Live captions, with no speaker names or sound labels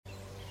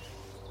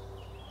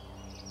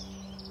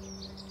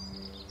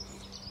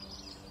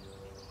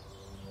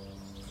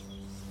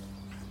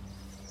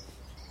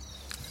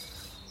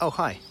Oh,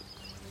 hi.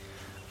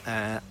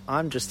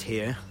 I'm just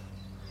here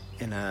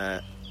in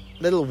a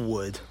little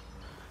wood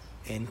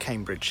in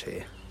Cambridge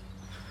here.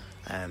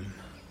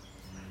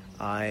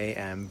 I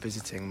am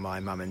visiting my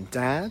mum and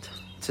dad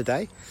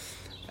today,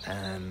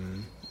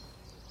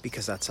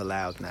 because that's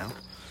allowed now.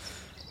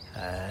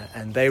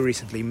 And they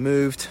recently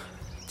moved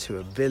to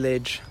a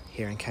village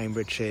here in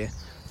Cambridgeshire,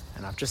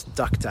 and I've just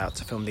ducked out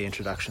to film the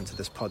introduction to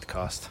this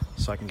podcast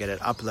so I can get it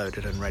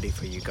uploaded and ready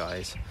for you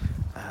guys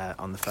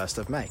on the 1st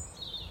of May.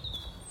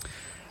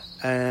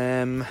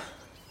 I'm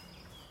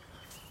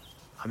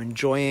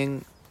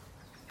enjoying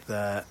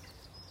the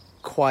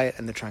quiet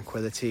and the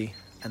tranquility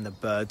and the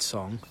bird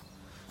song,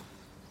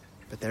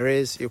 but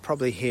you'll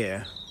probably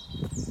hear,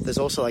 there's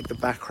also like the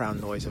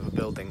background noise of a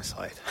building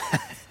site.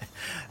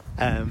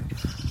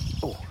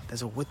 Oh,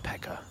 there's a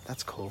woodpecker.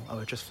 That's cool. Oh,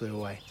 it just flew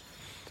away.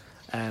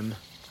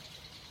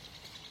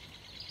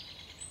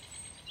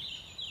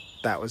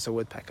 That was a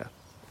woodpecker.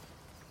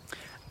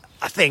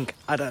 I think,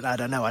 I don't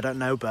know. I don't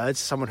know birds.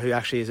 Someone who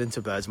actually is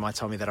into birds might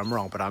tell me that I'm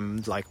wrong, but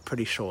I'm like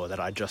pretty sure that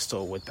I just saw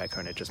a woodpecker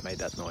and it just made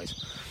that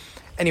noise.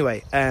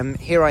 Anyway,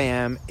 here I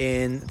am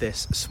in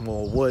this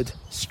small wood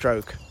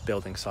stroke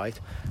building site,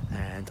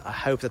 and I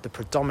hope that the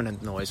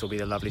predominant noise will be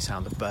the lovely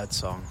sound of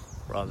birdsong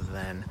rather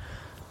than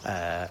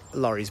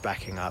lorries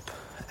backing up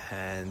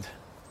and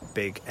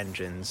big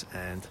engines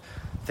and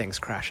things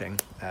crashing,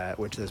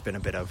 which there's been a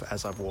bit of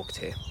as I've walked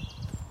here.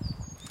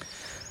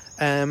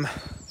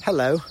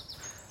 Hello,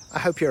 I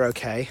hope you're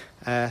okay.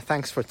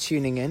 Thanks for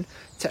tuning in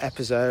to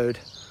episode,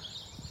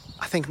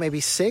 I think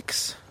maybe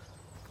 6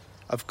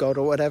 of God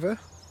or whatever,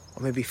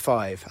 or maybe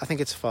 5. I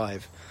think it's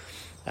 5.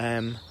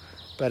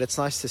 But it's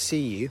nice to see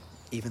you,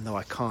 even though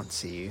I can't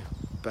see you,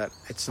 but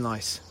it's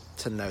nice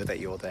to know that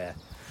you're there.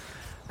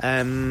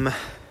 I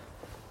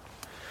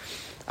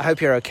hope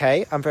you're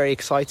okay. I'm very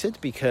excited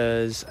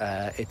because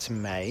it's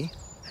May,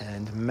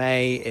 and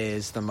May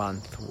is the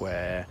month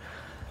where,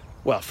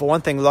 well, for one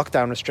thing,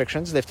 lockdown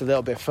restrictions lift a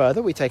little bit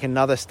further. We take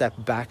another step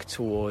back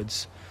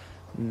towards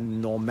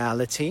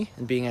normality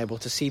and being able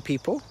to see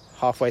people.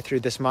 Halfway through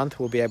this month,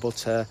 we'll be able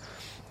to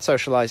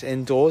socialise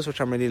indoors,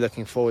 which I'm really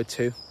looking forward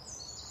to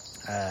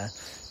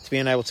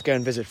being able to go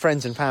and visit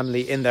friends and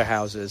family in their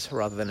houses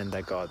rather than in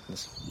their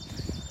gardens.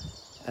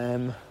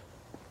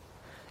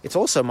 It's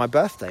also my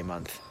birthday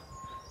month.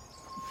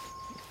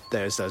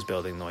 There's those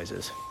building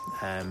noises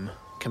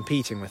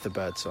competing with the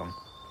bird song.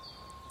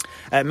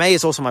 May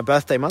is also my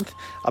birthday month.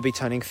 I'll be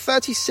turning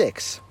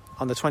 36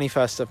 on the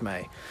 21st of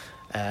May.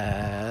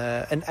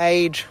 An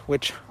age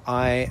which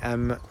I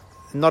am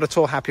not at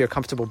all happy or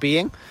comfortable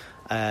being.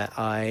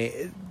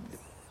 I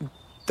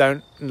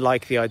don't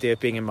like the idea of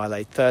being in my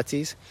late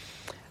 30s.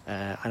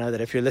 I know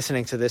that if you're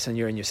listening to this and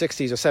you're in your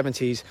 60s or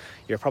 70s,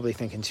 you're probably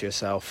thinking to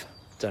yourself,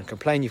 don't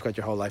complain, you've got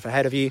your whole life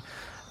ahead of you.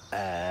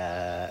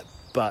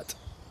 But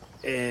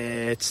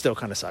it still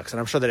kind of sucks. And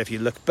I'm sure that if you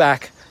look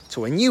back to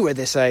when you were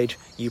this age,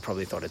 you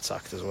probably thought it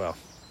sucked as well.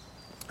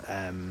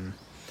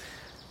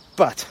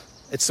 But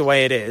it's the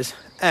way it is.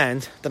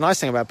 And the nice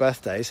thing about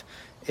birthdays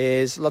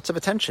is lots of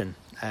attention,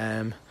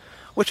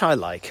 which I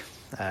like.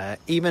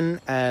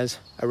 Even as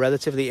a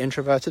relatively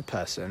introverted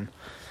person,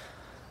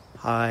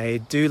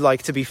 I do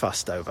like to be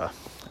fussed over.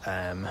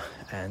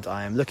 And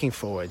I am looking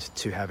forward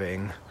to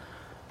having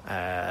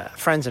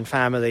friends and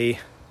family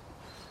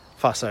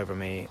fuss over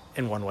me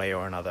in one way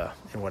or another,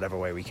 in whatever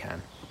way we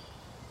can.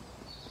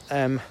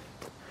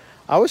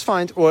 I always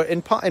find, or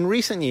in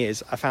recent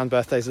years, I found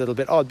birthdays a little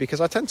bit odd because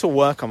I tend to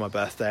work on my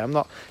birthday.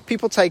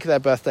 People take their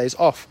birthdays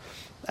off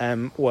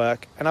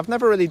work, and I've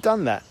never really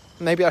done that.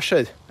 Maybe I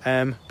should,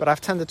 but I've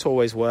tended to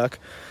always work.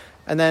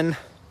 And then,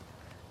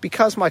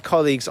 because my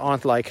colleagues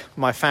aren't like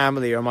my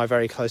family or my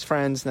very close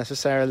friends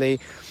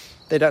necessarily,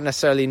 they don't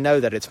necessarily know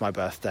that it's my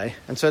birthday.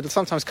 And so it'll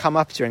sometimes come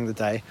up during the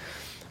day,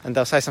 and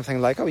they'll say something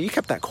like, oh, you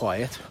kept that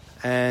quiet.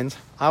 And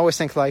I always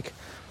think like,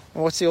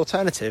 well, what's the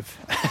alternative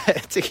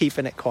to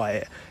keeping it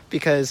quiet?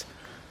 Because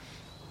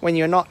when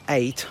you're not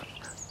 8,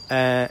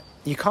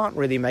 you can't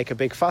really make a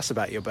big fuss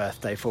about your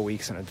birthday 4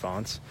 weeks in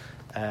advance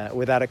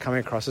without it coming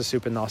across as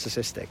super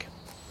narcissistic.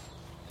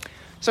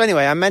 So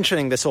anyway, I'm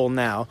mentioning this all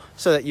now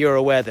so that you're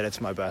aware that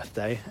it's my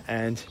birthday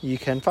and you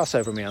can fuss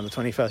over me on the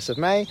 21st of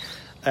May,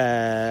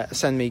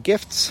 send me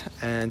gifts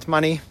and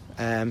money,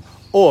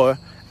 or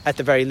at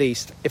the very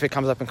least, if it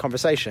comes up in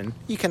conversation,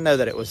 you can know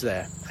that it was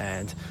there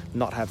and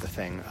not have the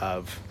thing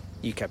of,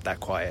 you kept that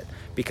quiet,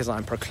 because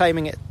I'm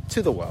proclaiming it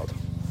to the world.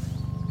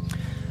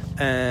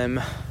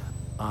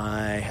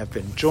 I have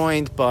been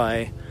joined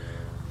by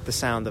the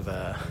sound of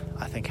a,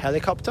 I think,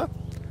 helicopter,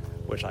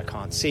 which I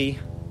can't see,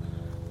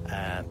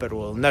 but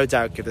will no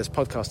doubt give this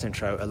podcast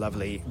intro a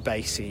lovely,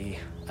 bassy,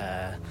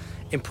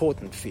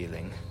 important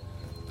feeling.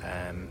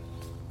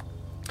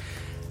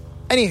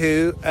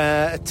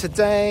 Anywho,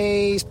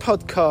 today's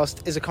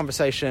podcast is a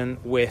conversation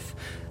with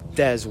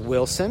Dez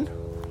Wilson,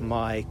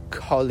 my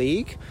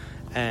colleague,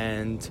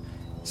 and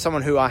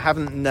someone who I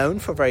haven't known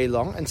for very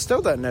long and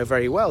still don't know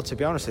very well, to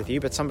be honest with you,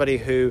 but somebody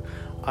who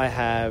I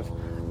have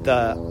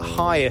the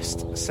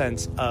highest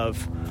sense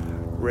of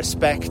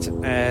respect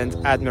and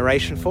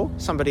admiration for,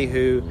 somebody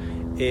who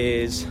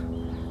is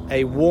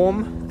a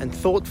warm and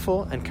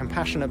thoughtful and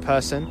compassionate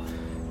person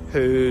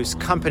whose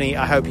company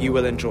I hope you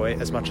will enjoy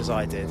as much as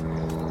I did.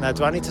 Now,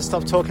 do I need to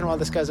stop talking while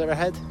this goes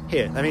overhead?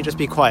 Here, let me just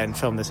be quiet and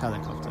film this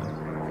helicopter.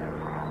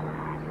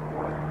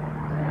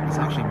 It's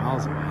actually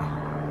miles away.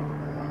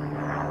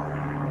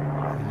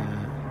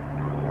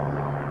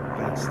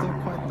 But it's still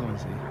quite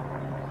noisy.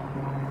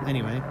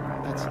 Anyway,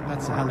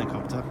 that's a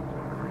helicopter.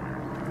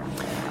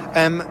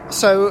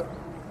 So,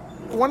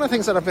 one of the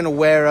things that I've been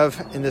aware of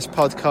in this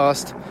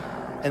podcast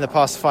in the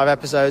past 5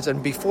 episodes,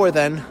 and before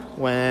then,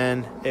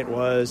 when it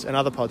was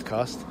another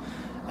podcast,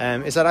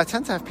 is that I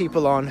tend to have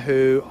people on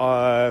who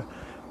are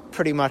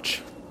pretty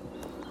much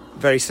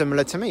very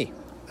similar to me.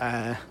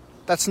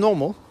 That's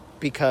normal,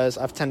 because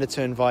I've tended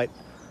to invite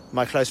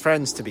my close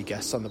friends to be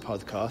guests on the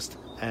podcast,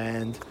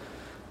 and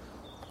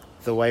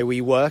the way we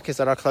work is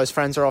that our close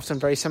friends are often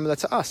very similar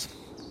to us.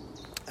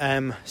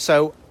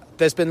 So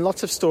there's been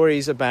lots of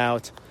stories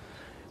about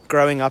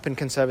growing up in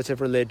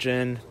conservative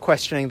religion,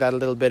 questioning that a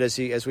little bit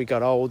as we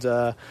got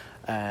older,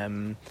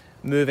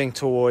 moving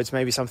towards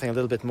maybe something a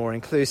little bit more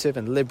inclusive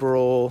and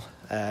liberal,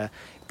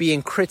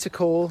 being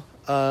critical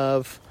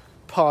of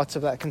parts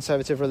of that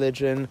conservative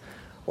religion,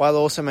 while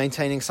also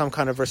maintaining some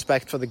kind of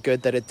respect for the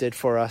good that it did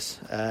for us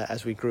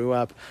as we grew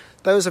up.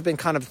 Those have been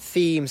kind of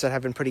themes that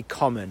have been pretty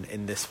common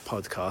in this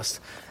podcast.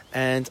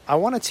 And I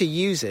wanted to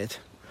use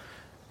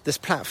this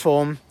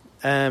platform,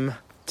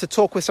 to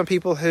talk with some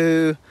people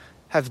who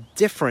have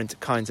different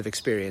kinds of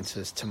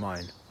experiences to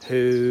mine,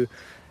 who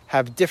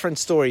have different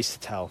stories to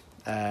tell,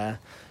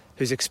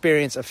 whose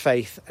experience of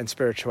faith and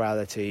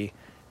spirituality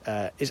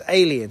is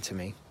alien to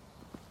me.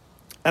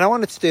 And I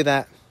wanted to do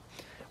that.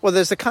 Well,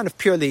 there's a kind of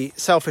purely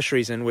selfish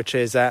reason, which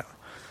is that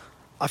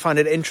I find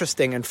it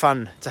interesting and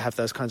fun to have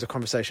those kinds of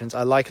conversations.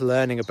 I like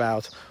learning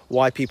about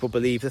why people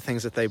believe the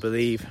things that they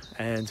believe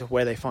and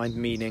where they find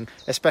meaning,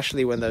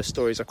 especially when those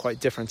stories are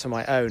quite different to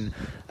my own.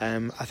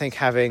 I think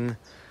having,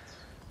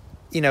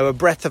 a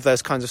breadth of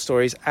those kinds of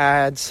stories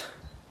adds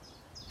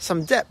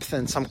some depth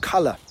and some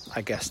colour,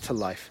 I guess, to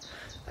life.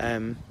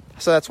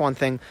 So that's one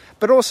thing.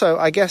 But also,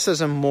 I guess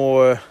there's a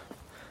more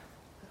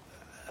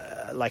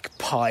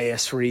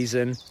pious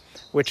reason,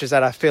 which is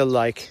that I feel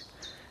like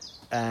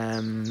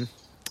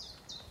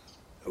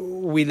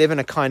we live in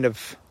a kind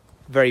of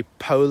very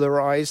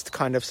polarized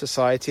kind of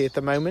society at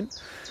the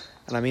moment.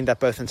 And I mean that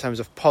both in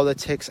terms of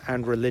politics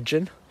and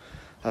religion.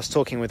 I was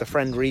talking with a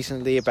friend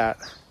recently about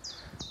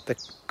the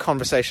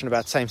conversation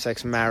about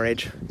same-sex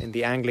marriage in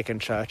the Anglican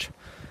Church.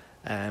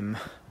 I'm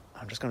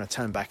just going to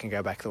turn back and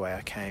go back the way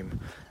I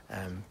came,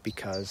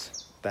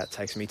 because that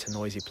takes me to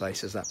noisy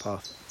places, that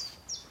path.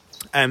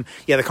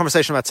 The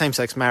conversation about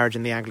same-sex marriage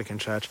in the Anglican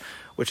Church,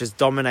 which is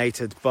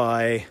dominated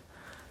by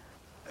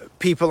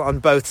people on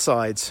both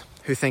sides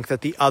who think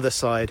that the other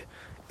side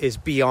is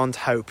beyond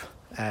hope,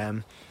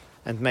 and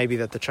maybe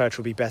that the church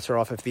would be better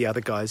off if the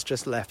other guys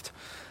just left,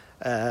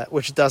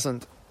 which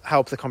doesn't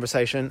help the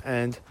conversation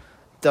and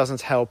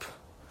doesn't help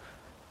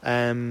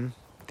the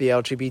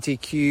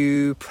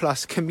LGBTQ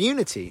plus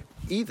community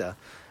either.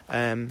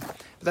 But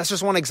that's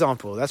just one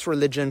example. That's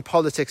religion.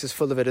 Politics is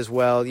full of it as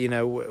well.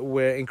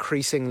 We're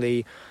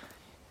increasingly,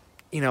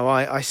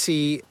 I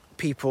see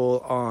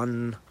people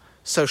on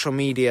social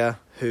media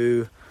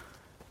who,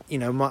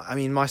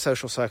 my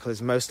social circle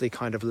is mostly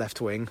kind of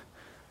left-wing,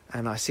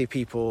 and I see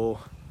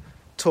people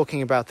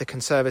talking about the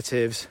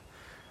Conservatives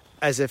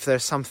as if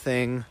there's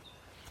something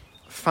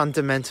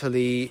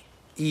fundamentally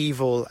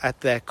evil at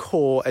their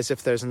core, as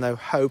if there's no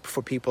hope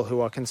for people who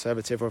are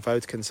Conservative or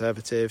vote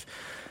Conservative.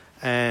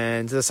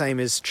 And the same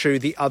is true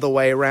the other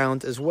way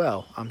around as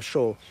well, I'm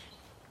sure.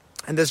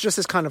 And there's just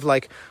this kind of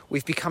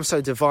we've become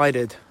so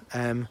divided,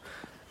 and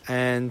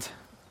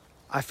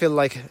I feel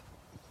like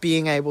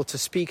being able to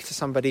speak to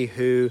somebody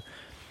who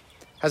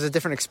has a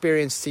different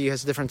experience to you,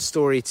 has a different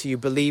story to you,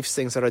 believes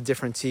things that are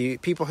different to you,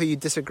 people who you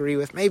disagree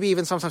with, maybe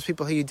even sometimes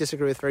people who you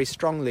disagree with very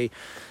strongly,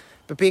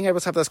 but being able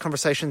to have those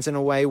conversations in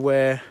a way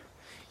where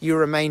you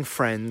remain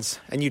friends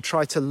and you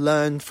try to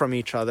learn from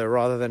each other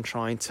rather than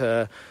trying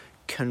to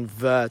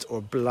convert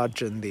or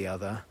bludgeon the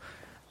other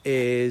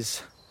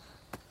is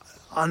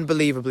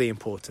unbelievably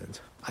important.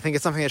 I think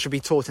it's something that should be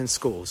taught in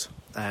schools.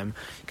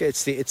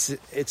 It's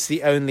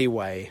the only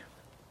way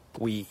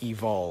we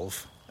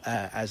evolve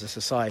as a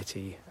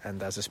society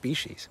and as a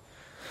species.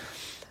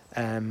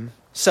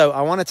 So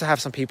I wanted to have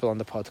some people on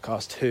the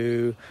podcast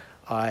who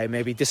I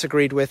maybe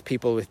disagreed with,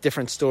 people with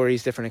different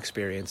stories, different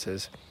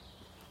experiences.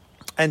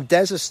 And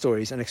Dez's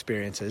stories and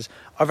experiences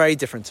are very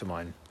different to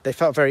mine. They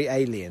felt very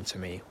alien to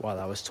me while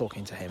I was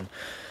talking to him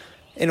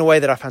in a way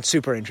that I found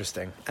super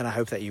interesting, and I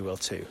hope that you will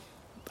too.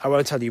 I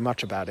won't tell you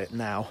much about it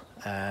now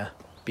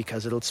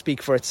because it'll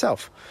speak for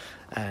itself.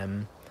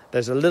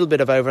 There's a little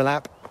bit of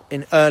overlap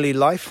in early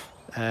life.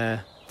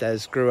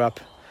 Dez grew up,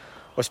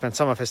 or spent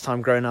some of his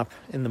time growing up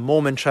in the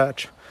Mormon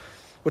church,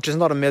 which is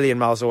not a million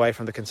miles away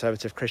from the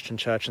conservative Christian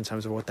church in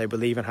terms of what they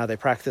believe and how they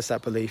practice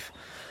that belief.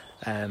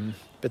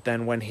 But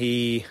then when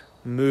he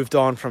moved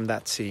on from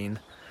that scene,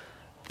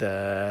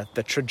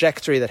 the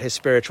trajectory that his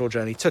spiritual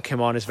journey took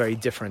him on is very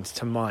different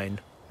to mine,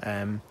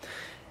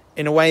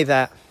 in a way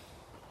that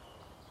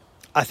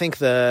I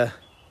think a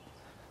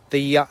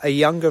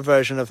younger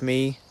version of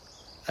me,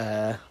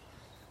 that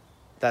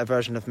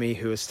version of me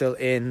who is still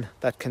in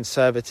that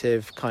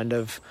conservative kind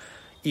of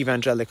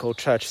evangelical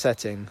church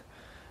setting,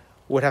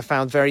 would have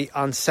found very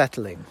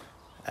unsettling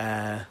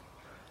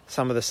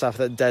some of the stuff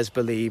that Dez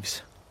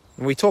believes.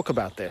 When we talk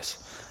about this,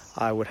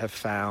 I would have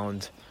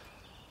found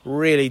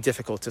really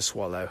difficult to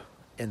swallow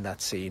in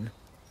that scene.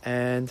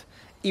 And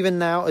even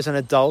now, as an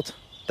adult,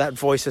 that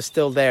voice is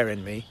still there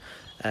in me.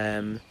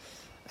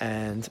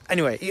 And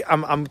anyway,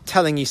 I'm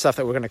telling you stuff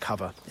that we're going to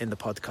cover in the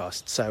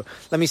podcast. So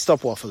let me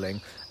stop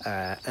waffling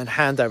and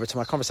hand over to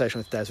my conversation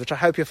with Dez, which I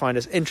hope you'll find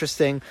as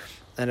interesting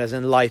and as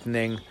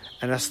enlightening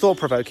and as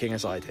thought-provoking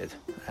as I did.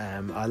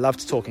 I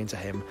loved talking to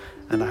him,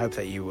 and I hope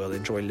that you will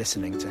enjoy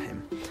listening to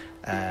him.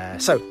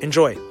 So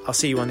enjoy. I'll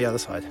see you on the other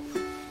side.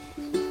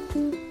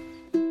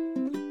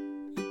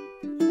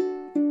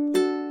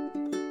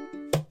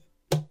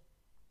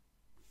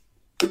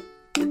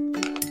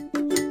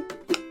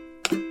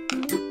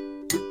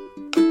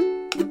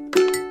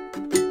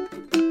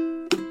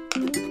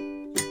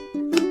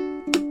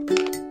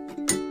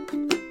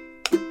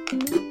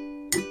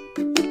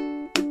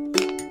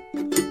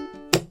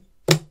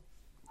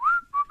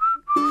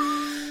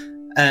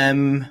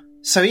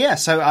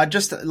 So I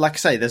just, like I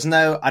say,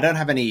 I don't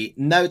have any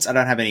notes, I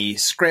don't have any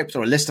script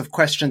or a list of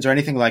questions or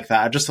anything like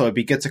that. I just thought it'd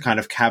be good to kind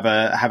of have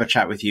a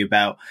chat with you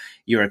about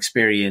your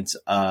experience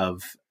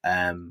of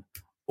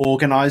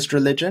organized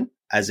religion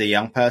as a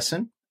young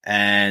person,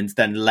 and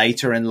then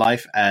later in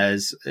life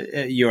as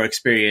your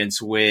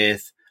experience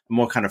with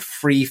more kind of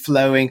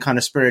free-flowing kind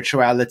of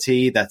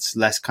spirituality that's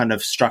less kind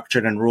of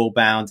structured and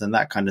rule-bound and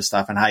that kind of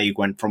stuff, and how you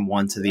went from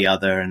one to the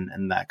other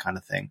and that kind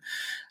of thing.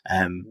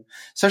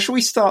 So should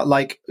we start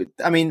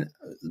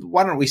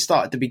why don't we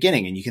start at the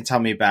beginning, and you can tell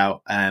me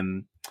about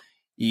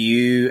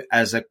you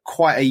as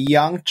quite a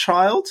young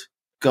child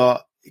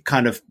got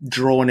kind of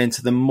drawn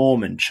into the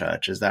Mormon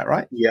church. Is that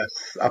right?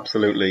 Yes,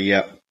 absolutely.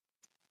 Yeah.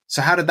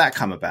 So how did that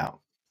come about?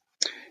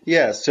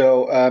 Yeah.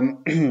 So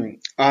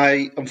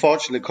I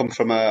unfortunately come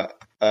from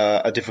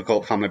a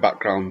difficult family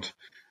background.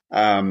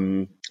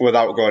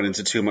 Without going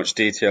into too much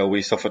detail,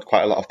 we suffered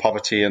quite a lot of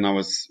poverty, and I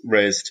was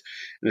raised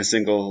in a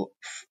single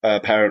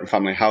parent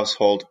family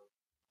household.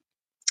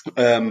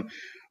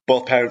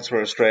 Both parents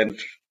were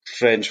estranged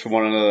from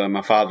one another.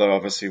 My father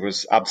obviously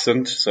was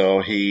absent, so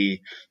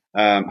he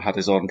had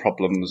his own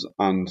problems,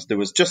 and there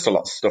was just a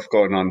lot of stuff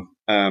going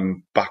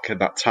on back at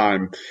that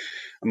time.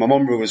 And my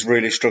mum was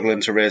really struggling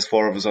to raise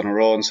four of us on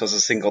her own. So as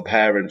a single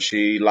parent,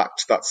 she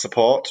lacked that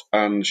support,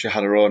 and she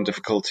had her own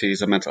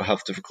difficulties and mental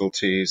health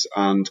difficulties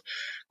and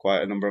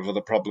quite a number of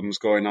other problems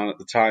going on at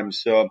the time.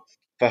 So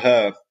for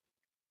her,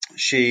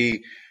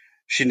 she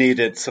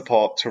needed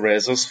support to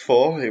raise us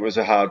four. It was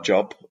a hard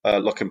job.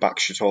 Looking back,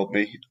 she told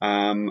me.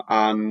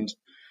 And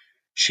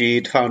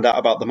she'd found out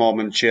about the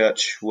Mormon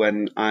church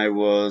when I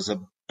was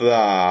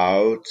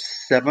about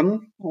 7,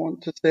 I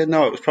want to say.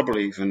 No, it was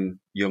probably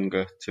even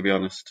younger, to be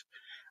honest.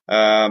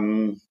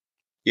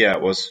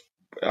 It was.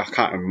 I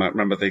can't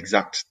remember the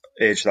exact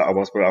age that I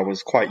was, but I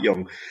was quite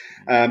young.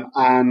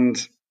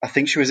 And I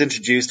think she was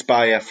introduced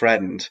by a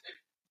friend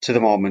to the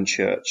Mormon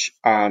church,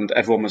 and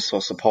everyone was so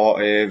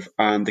supportive,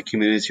 and the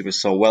community was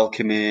so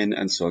welcoming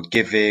and so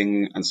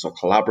giving and so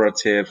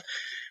collaborative.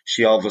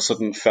 She all of a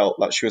sudden felt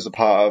like she was a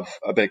part of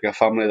a bigger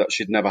family that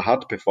she'd never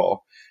had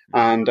before.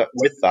 And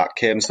with that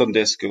came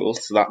Sunday school.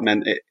 So that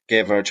meant it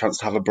gave her a chance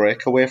to have a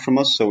break away from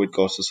us. So we'd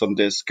go to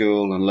Sunday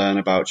school and learn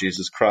about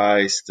Jesus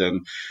Christ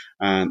and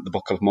the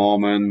Book of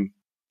Mormon.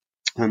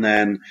 And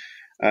then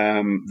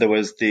there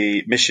was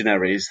the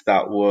missionaries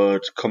that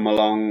would come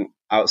along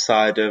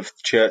outside of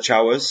church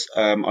hours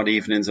on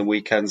evenings and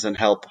weekends and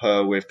help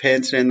her with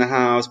painting in the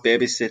house,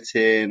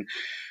 babysitting.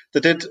 They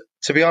did,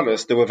 to be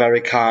honest, they were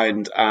very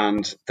kind,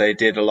 and they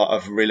did a lot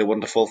of really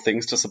wonderful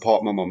things to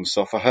support my mum.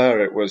 So for her,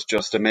 it was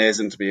just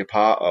amazing to be a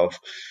part of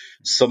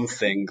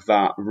something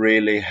that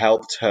really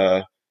helped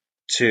her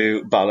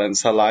to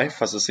balance her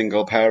life as a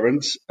single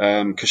parent,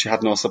 because she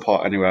had no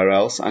support anywhere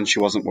else, and she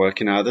wasn't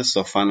working either.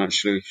 So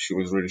financially, she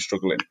was really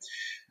struggling.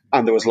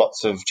 And there was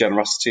lots of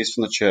generosities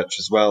from the church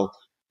as well,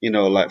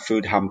 like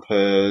food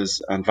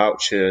hampers and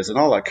vouchers and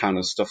all that kind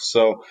of stuff.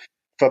 So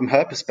from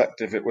her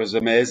perspective, it was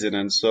amazing.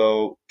 And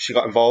so she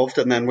got involved,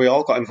 and then we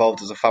all got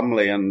involved as a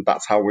family, and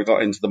that's how we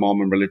got into the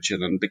Mormon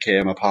religion and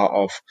became a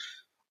part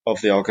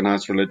of the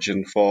organized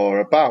religion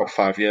for about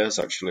 5 years,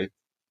 actually.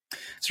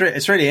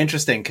 It's really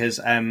interesting because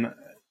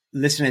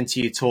listening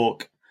to you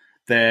talk,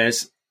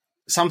 there's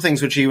some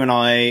things which you and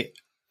I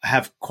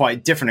have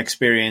quite different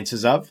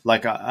experiences of.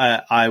 Like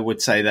I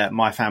would say that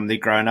my family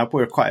growing up,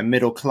 we were quite a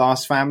middle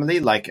class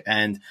family.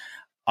 And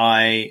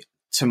I,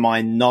 to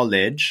my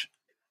knowledge,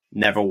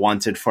 never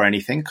wanted for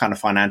anything kind of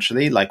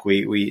financially. Like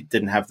we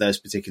didn't have those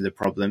particular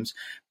problems.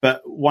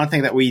 But one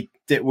thing that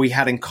we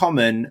had in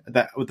common,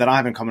 that I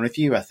have in common with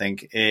you, I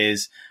think,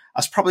 is I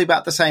was probably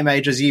about the same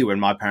age as you when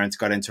my parents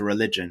got into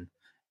religion.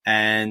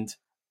 And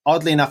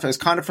oddly enough, it was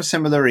kind of for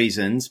similar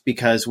reasons,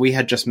 because we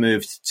had just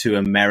moved to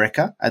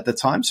America at the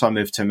time. So I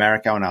moved to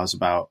America when I was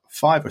about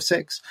 5 or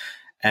 6.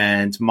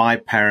 And my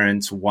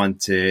parents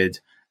wanted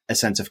a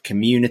sense of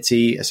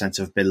community, a sense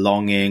of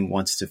belonging,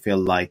 wanted to feel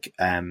like,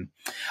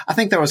 I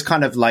think there was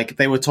kind of like,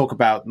 they would talk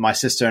about my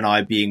sister and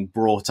I being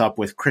brought up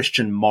with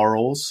Christian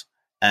morals.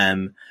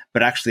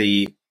 But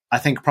actually, I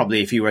think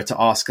probably if you were to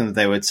ask them,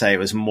 they would say it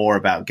was more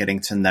about getting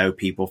to know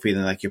people,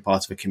 feeling like you're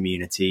part of a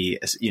community,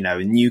 you know,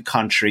 a new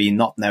country,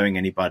 not knowing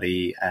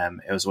anybody.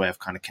 It was a way of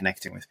kind of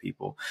connecting with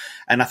people.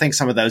 And I think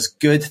some of those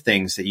good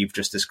things that you've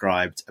just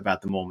described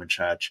about the Mormon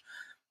church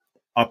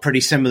are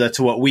pretty similar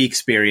to what we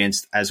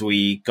experienced as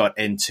we got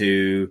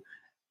into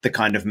the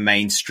kind of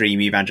mainstream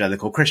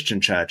evangelical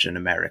Christian church in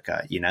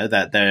America. You know,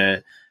 that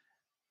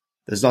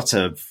there's lots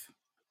of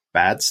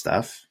bad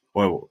stuff,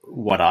 or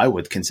what I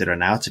would consider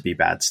now to be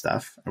bad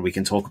stuff, and we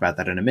can talk about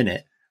that in a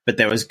minute. But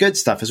there was good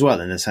stuff as well,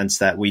 in the sense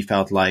that we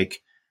felt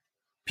like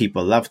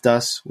people loved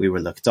us, we were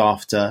looked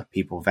after,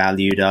 people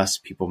valued us,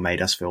 people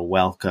made us feel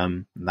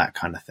welcome, and that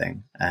kind of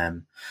thing.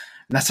 And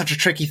that's such a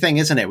tricky thing,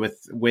 isn't it?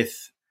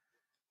 With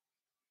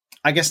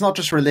I guess not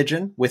just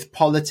religion, with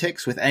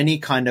politics, with any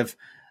kind of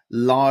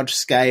large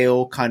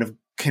scale kind of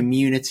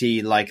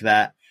community like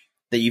that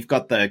you've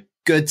got the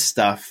good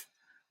stuff,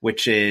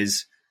 which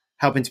is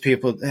helping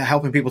people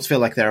to feel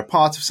like they're a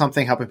part of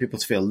something, helping people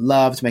to feel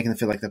loved, making them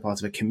feel like they're part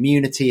of a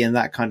community and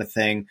that kind of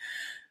thing.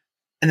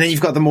 And then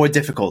you've got the more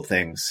difficult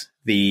things,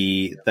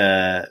 the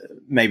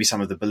maybe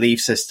some of the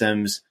belief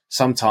systems,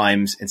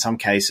 sometimes in some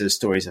cases,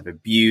 stories of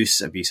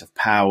abuse of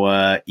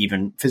power,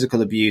 even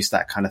physical abuse,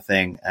 that kind of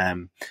thing,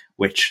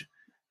 which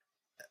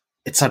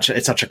it's such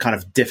a kind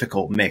of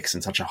difficult mix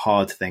and such a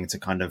hard thing to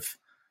kind of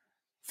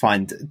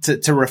find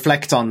to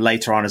reflect on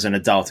later on as an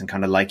adult, and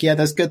kind of like, yeah,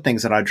 there's good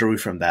things that I drew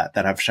from that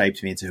have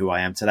shaped me into who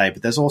I am today,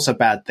 but there's also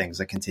bad things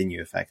that continue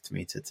to affect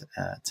me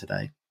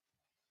today.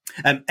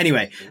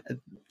 Anyway,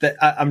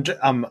 I'm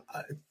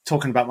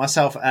talking about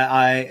myself.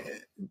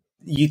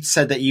 You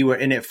said that you were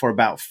in it for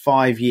about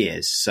 5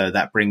 years, so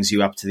that brings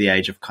you up to the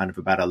age of kind of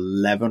about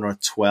 11 or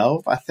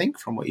 12, I think,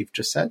 from what you've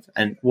just said.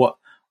 And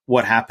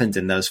what happened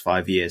in those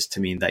 5 years to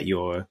mean that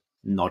you're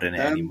not in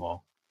it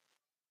anymore?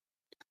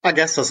 I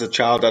guess as a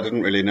child, I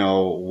didn't really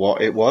know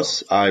what it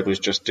was. I was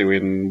just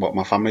doing what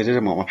my family did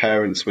and what my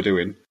parents were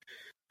doing.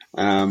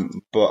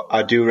 But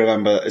I do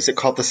remember, is it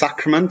called the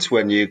sacrament,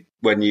 when you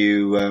at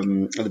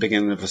the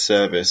beginning of a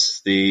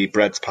service, the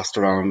bread's passed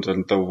around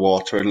and the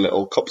water in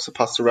little cups are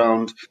passed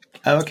around.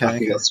 Oh, okay. I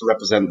think that's to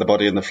represent the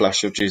body and the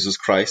flesh of Jesus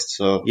Christ.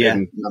 So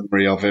in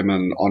memory of him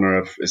and honor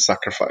of his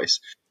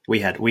sacrifice. We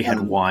had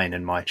wine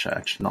in my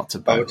church, not to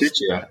boast. Oh, did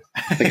you?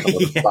 I think I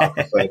would have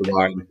preferred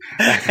wine.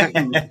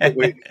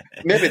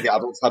 Maybe the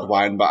adults had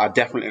wine, but I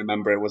definitely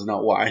remember it was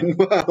not wine.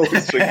 I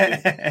was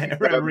drinking.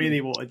 Really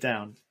watered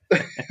down.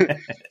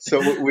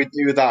 So we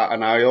do that,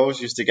 and I always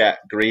used to get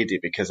greedy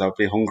because I'd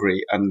be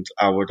hungry and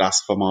I would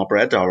ask for more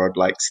bread, or I'd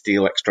like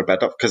steal extra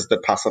bread up because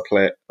they'd pass a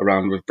plate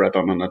around with bread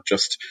on, and I'd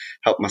just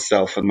help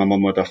myself, and my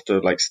mum would have to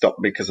like stop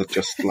me because I'd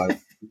just like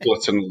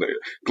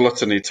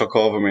gluttony took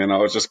over me, and I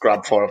would just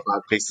grab 4 or 5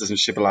 pieces, and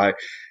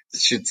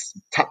she'd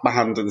tap my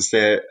hand and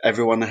say,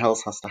 "Everyone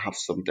else has to have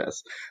some, Des."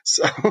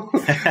 So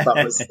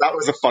that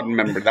was a fun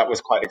memory. That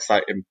was quite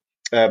exciting.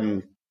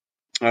 I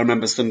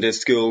remember Sunday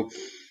school.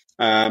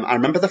 I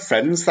remember the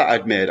friends that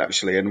I'd made,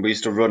 actually, and we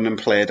used to run and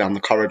play down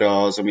the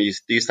corridors, and they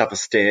used to have a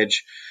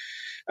stage,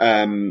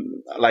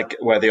 like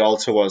where the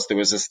altar was. There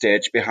was a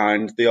stage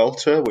behind the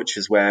altar, which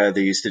is where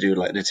they used to do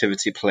like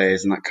nativity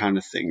plays and that kind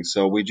of thing.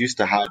 So we used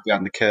to hide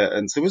behind the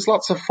curtains. There was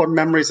lots of fun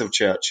memories of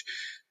church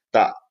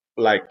that,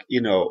 like, you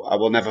know, I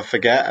will never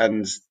forget,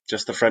 and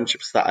just the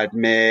friendships that I'd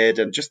made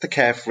and just the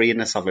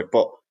carefreeness of it.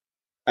 But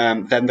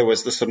then there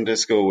was the Sunday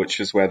school, which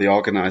is where the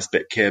organised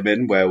bit came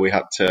in, where we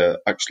had to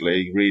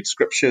actually read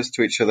scriptures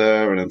to each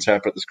other and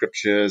interpret the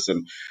scriptures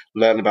and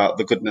learn about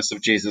the goodness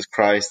of Jesus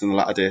Christ and the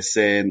Latter-day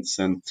Saints.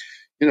 And,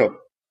 you know,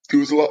 there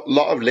was a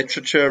lot of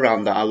literature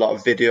around that, a lot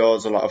of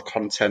videos, a lot of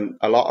content,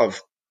 a lot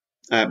of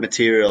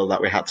material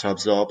that we had to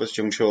absorb as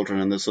young children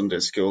in the Sunday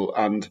school.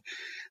 And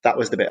that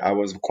was the bit I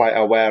was quite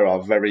aware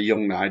of very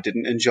young that I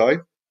didn't enjoy.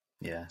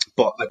 Yeah.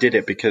 But I did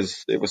it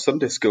because it was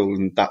Sunday school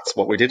and that's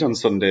what we did on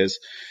Sundays.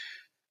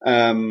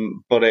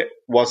 But it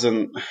was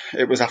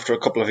after a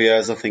couple of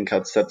years, I think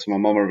I'd said to my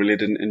mum, I really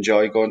didn't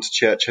enjoy going to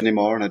church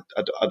anymore. And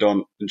I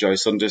don't enjoy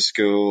Sunday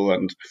school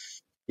and,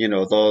 you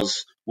know,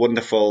 those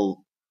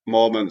wonderful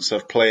moments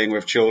of playing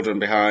with children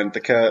behind the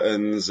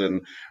curtains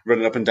and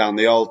running up and down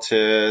the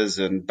altars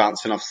and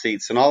bouncing off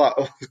seats and all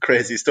that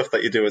crazy stuff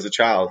that you do as a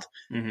child.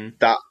 Mm-hmm.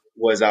 That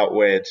was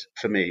outweighed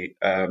for me,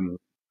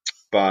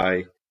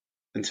 by,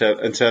 in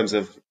terms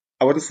of,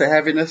 I wouldn't say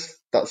heaviness,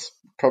 that's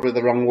probably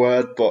the wrong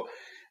word, but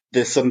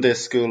the Sunday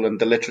school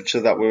and the literature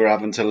that we were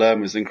having to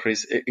learn was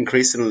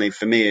increasingly,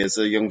 for me as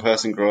a young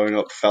person growing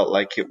up, felt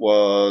like it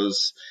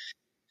was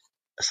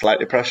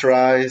slightly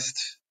pressurized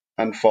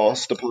and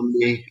forced upon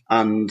me.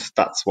 And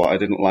that's what I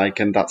didn't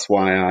like. And that's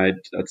why I'd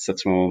said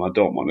to my mum, I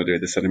don't want to do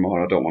this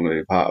anymore. I don't want to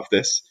be a part of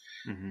this.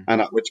 Mm-hmm.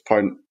 And at which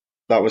point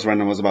that was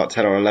when I was about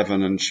 10 or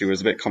 11, and she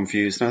was a bit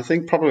confused, and I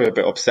think probably a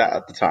bit upset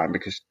at the time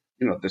because,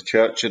 the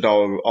church had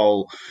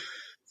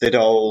they'd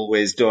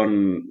always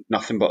done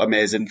nothing but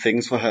amazing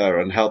things for her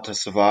and helped her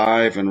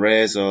survive and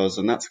raise us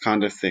and that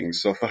kind of thing.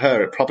 So for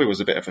her, it probably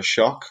was a bit of a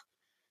shock.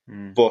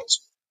 But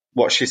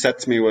what she said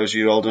to me was,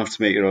 you're old enough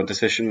to make your own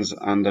decisions,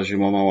 and as your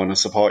mum, I want to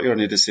support you on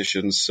your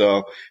decisions.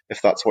 So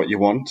if that's what you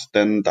want,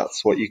 then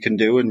that's what you can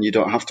do, and you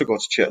don't have to go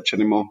to church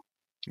anymore.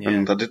 Yeah.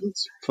 And I didn't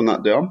from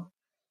that day on.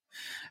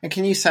 And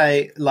can you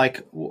say,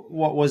 like,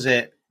 what was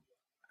it?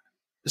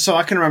 So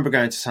I can remember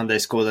going to Sunday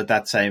school at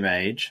that same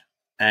age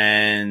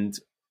and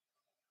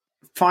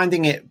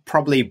finding it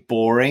probably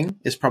boring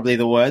is probably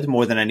the word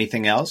more than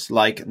anything else.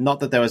 Like, not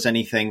that there was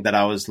anything that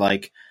I was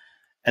like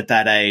at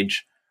that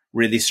age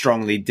really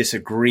strongly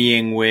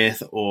disagreeing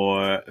with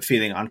or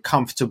feeling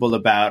uncomfortable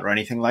about or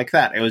anything like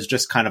that. It was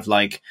just kind of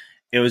like,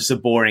 it was the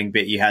boring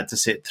bit you had to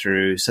sit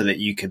through so that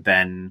you could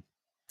then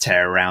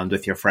tear around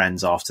with your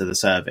friends after the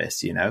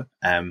service,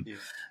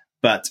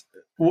 But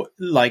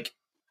like,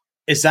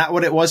 is that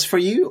what it was for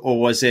you,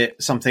 or was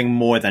it something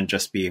more than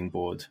just being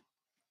bored?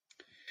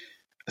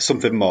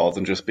 Something more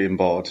than just being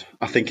bored.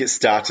 I think it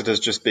started as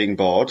just being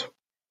bored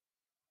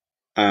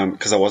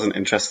because I wasn't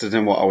interested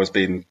in what I was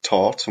being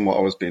taught and what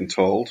I was being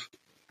told.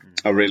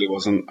 I really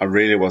wasn't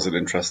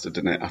interested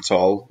in it at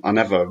all. I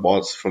never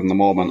was from the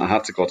moment I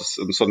had to go to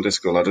Sunday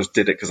school. I just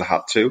did it because I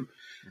had to.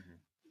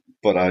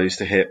 But I used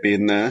to hate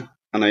being there.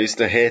 And I used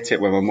to hate it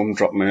when my mum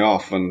dropped me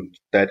off and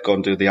they'd go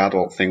and do the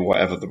adult thing,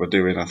 whatever they were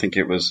doing. I think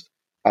it was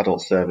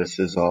adult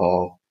services,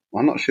 or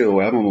I'm not sure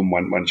where my mum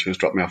went when she was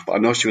dropping me off, but I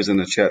know she was in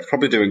the church,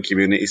 probably doing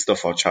community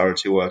stuff or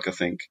charity work, I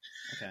think.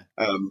 Okay.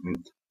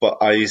 But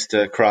I used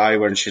to cry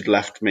when she'd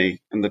left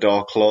me and the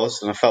door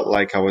closed, and I felt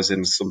like I was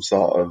in some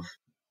sort of,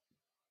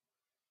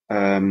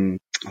 I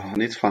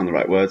need to find the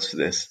right words for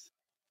this.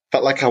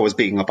 Felt like I was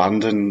being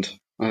abandoned.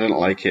 I didn't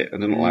like it. I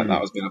didn't like that I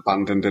was being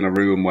abandoned in a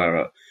room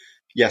where,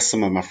 yes,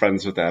 some of my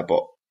friends were there,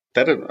 but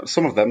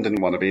some of them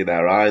didn't want to be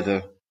there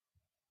either.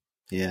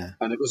 Yeah.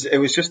 And it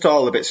was just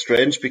all a bit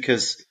strange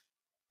because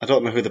I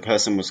don't know who the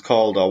person was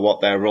called or what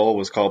their role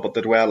was called, but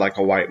they'd wear like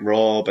a white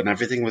robe and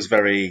everything was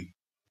very,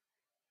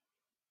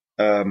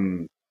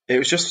 it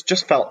was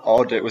just felt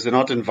odd. It was an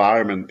odd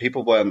environment.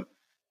 People weren't,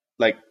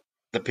 like,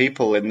 the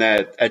people in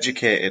there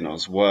educating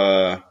us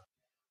were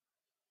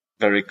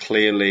very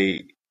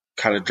clearly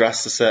kind of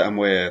dressed a certain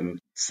way and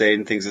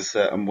saying things a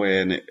certain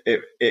way. And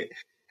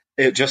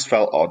it just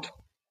felt odd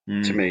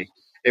to me.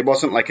 It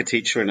wasn't like a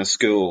teacher in a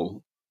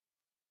school.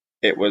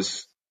 It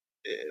was,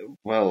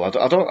 well,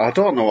 I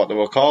don't know what they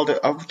were called.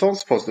 I don't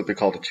suppose they'd be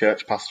called a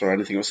church pastor or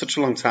anything. It was such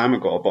a long time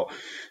ago,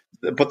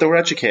 but they were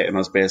educating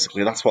us,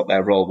 basically. That's what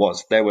their role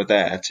was. They were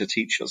there to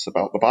teach us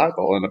about the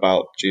Bible and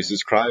about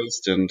Jesus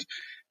Christ, and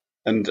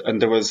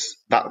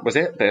that was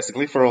it,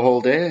 basically, for a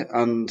whole day.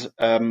 And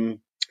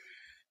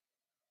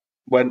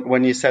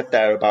when you said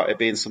there about it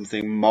being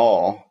something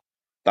more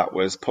that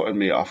was putting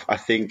me off, I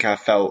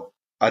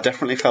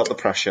definitely felt the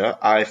pressure.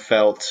 I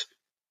felt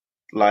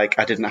like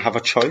I didn't have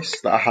a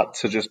choice, that I had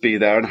to just be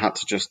there and I had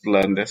to just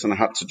learn this and I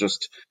had to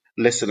just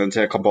listen and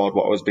take on board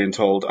what I was being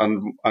told.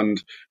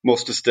 And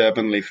most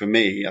disturbingly for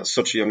me, at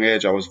such a young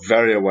age, I was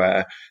very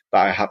aware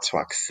that I had to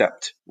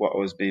accept what I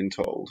was being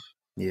told.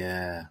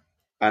 Yeah.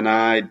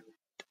 And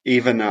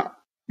even at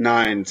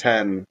 9,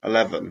 10,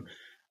 11,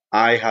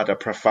 I had a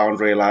profound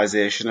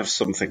realization of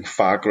something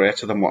far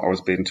greater than what I was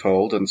being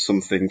told and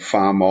something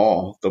far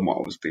more than what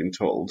I was being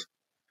told.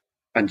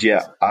 And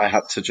yet I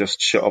had to just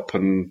shut up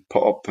and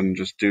put up and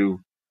just do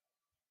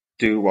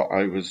what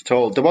I was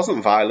told. There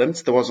wasn't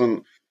violence, there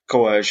wasn't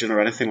coercion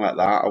or anything like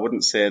that. I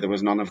wouldn't say there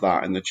was none of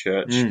that in the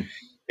church.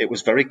 It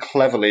was very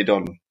cleverly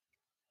done,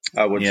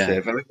 I would say,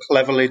 very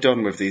cleverly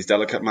done with these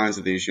delicate minds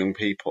of these young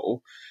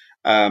people.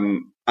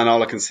 And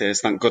all I can say is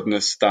thank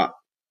goodness that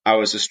I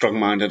was as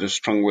strong-minded, as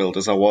strong-willed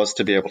as I was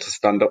to be able to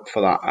stand up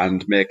for that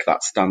and make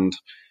that stand.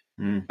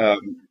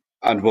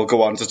 And we'll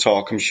go on to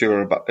talk, I'm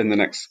sure, about in the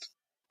next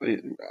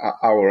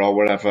hour or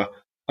whatever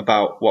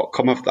about what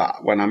come of that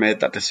when I made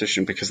that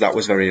decision, because that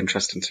was very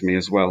interesting to me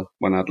as well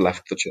when I'd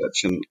left the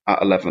church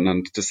at 11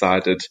 and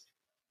decided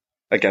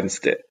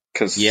against it,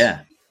 because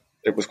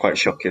it was quite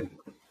shocking.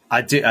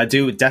 I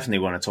do definitely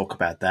want to talk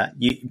about that.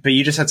 But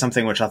you just said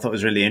something which I thought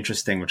was really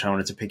interesting, which I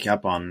wanted to pick you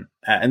up on.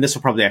 And this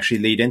will probably actually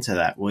lead into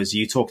that, was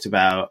you talked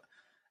about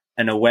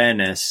an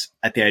awareness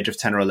at the age of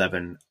 10 or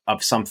 11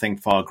 of something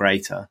far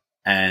greater.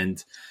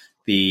 And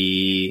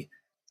the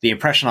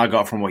impression I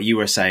got from what you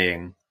were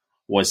saying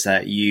was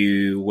that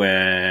you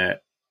were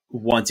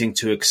wanting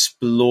to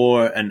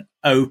explore an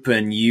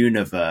open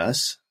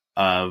universe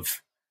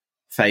of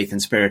faith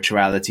and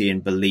spirituality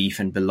and belief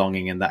and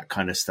belonging and that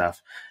kind of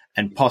stuff.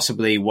 And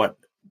possibly what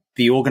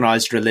the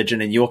organized religion,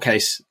 in your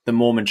case, the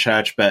Mormon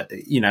church, but,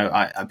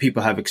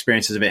 people have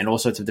experiences of it in all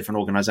sorts of different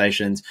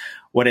organizations.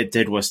 What it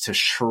did was to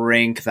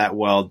shrink that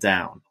world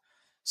down.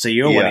 So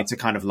you're wanting to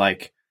kind of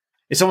like,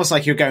 it's almost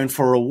like you're going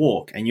for a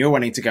walk and you're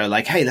wanting to go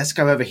like, hey, let's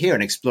go over here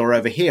and explore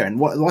over here. And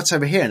what's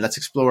over here? And let's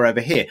explore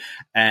over here.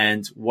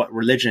 And what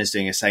religion is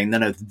doing is saying,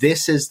 no,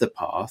 this is the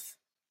path.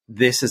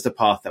 this is the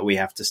path that we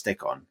have to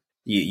stick on.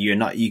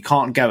 You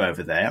can't go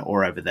over there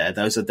or over there.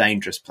 Those are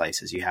dangerous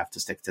places. You have to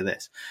stick to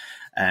this.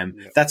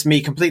 That's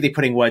me completely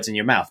putting words in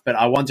your mouth, but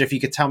I wonder if you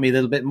could tell me a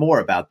little bit more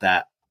about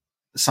that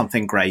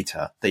something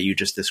greater that you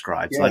just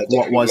described. Yeah, like,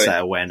 definitely. What was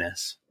that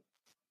awareness?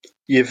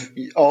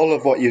 All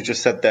of what you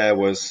just said there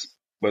was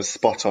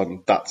spot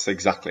on. That's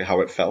exactly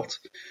how it felt.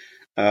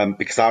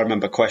 Because I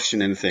remember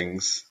questioning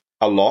things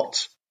a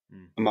lot.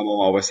 And my mum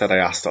always said I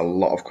asked a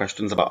lot of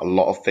questions about a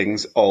lot of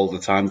things all the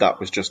time. That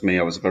was just me.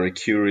 I was a very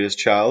curious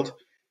child.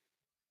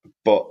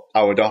 But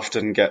I would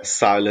often get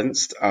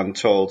silenced and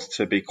told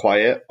to be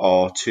quiet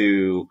or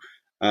to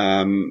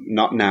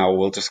not now,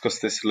 we'll discuss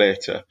this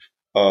later.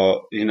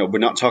 Or, we're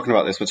not talking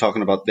about this, we're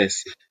talking about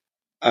this.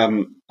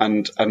 And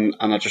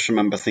I just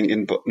remember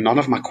thinking, but none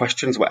of my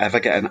questions were ever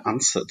getting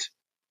answered,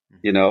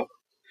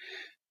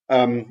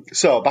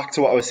 So back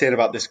to what I was saying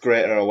about this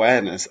greater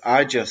awareness,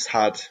 I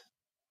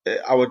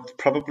would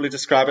probably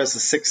describe it as a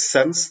sixth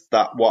sense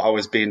that what I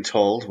was being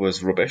told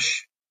was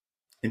rubbish.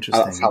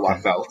 Interesting. That's how I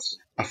felt.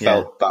 I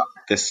felt that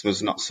this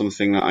was not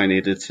something that I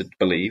needed to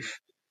believe,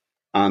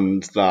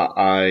 and that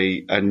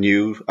I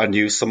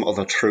knew some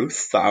other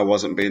truth that I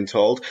wasn't being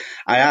told.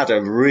 I had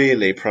a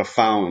really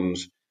profound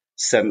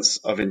sense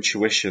of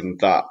intuition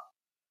that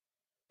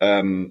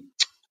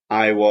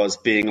I was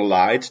being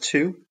lied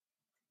to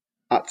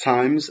at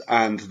times,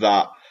 and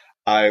that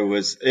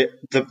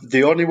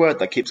the only word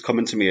that keeps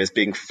coming to me is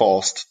being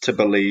forced to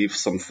believe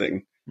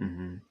something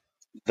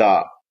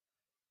that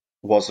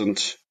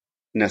wasn't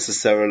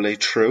necessarily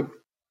true.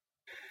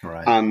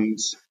 Right. And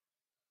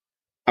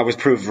I was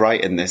proved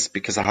right in this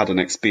because I had an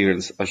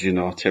experience, as you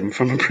know, Tim,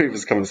 from a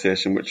previous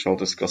conversation, which I'll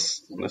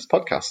discuss on this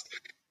podcast.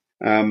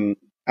 And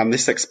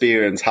this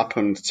experience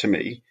happened to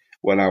me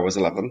when I was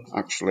 11,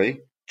 actually,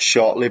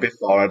 shortly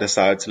before I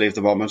decided to leave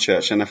the Mormon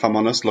church. And if I'm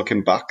honest,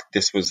 looking back,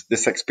 this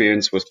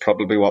experience was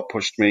probably what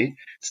pushed me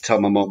to tell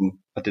my mum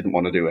I didn't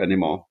want to do it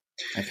anymore.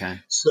 Okay.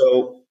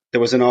 So there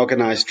was an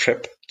organized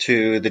trip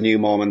to the new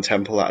Mormon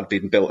temple that had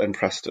been built in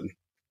Preston.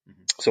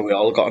 So we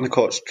all got on a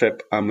coach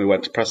trip and we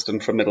went to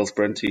Preston from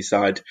Middlesbrough and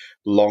Teesside.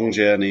 Long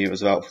journey. It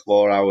was about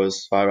 5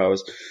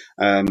 hours.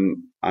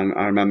 And I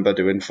remember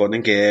doing fun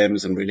and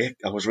games, and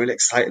I was really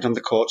excited on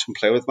the coach and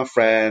playing with my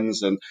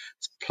friends and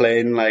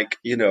playing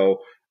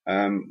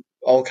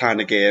all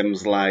kind of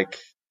games like,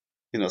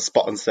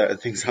 spotting certain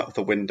things out of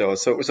the window.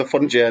 So it was a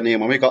fun journey.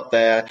 And when we got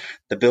there,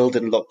 the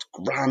building looked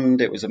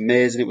grand. It was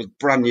amazing. It was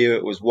brand new.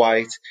 It was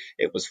white.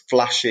 It was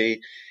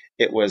flashy.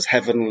 It was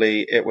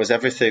heavenly. It was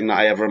everything that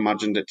I ever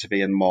imagined it to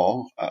be and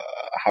more,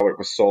 how it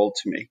was sold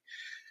to me.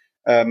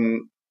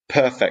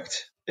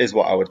 Perfect is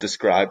what I would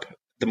describe.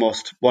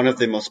 One of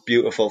the most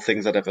beautiful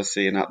things I'd ever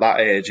seen. At that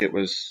age,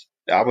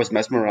 I was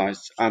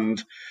mesmerized.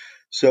 And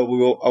so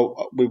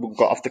we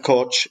got off the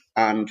coach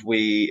and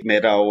we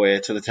made our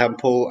way to the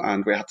temple,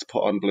 and we had to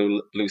put on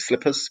blue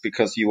slippers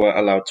because you weren't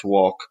allowed to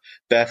walk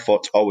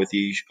barefoot or with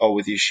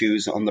your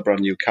shoes on the brand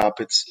new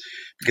carpets,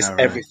 because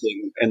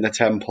everything in the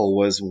temple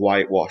was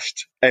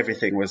whitewashed.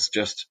 Everything was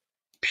just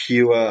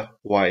pure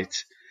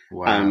white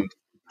and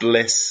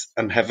bliss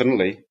and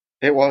heavenly.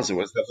 It was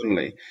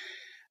heavenly,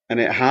 and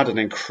it had an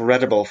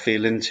incredible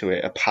feeling to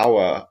it,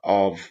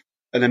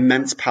 an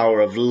immense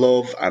power of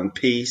love and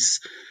peace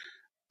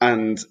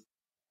and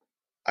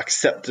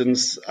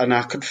acceptance, and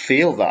I could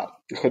feel that.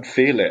 I could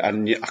feel it,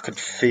 and I could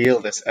feel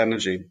this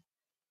energy.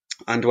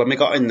 And when we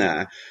got in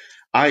there,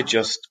 I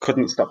just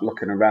couldn't stop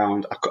looking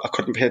around. I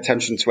couldn't pay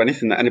attention to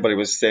anything that anybody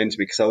was saying to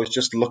me because I was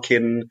just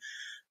looking.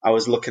 I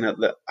was looking at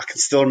I can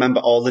still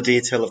remember all the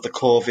detail of the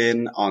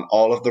coving on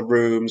all of the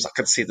rooms. I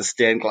could see the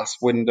stained glass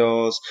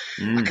windows.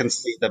 I can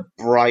see the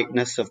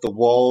brightness of the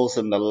walls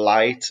and the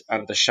light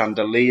and the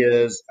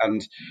chandeliers,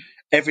 and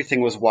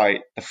everything was white.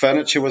 The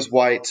furniture was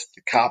white.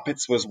 The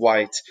carpets was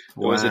white.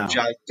 There was a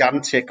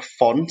gigantic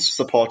font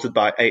supported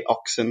by 8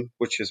 oxen,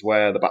 which is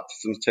where the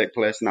baptisms take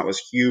place, and that was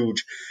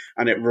huge.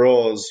 And it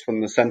rose from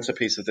the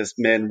centerpiece of this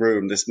main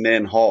room, this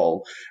main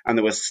hall, and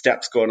there was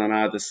steps going on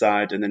either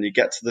side, and then you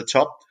get to the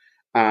top,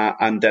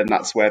 and then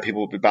that's where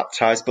people would be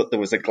baptized. But there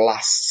was a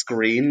glass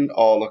screen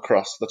all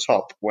across the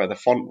top where the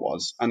font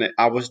was, and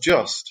I was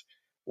just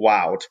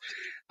wowed.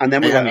 And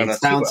then we went on a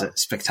sounds tour.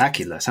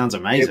 Spectacular. Sounds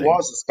amazing. It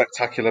was a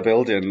spectacular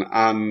building,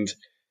 and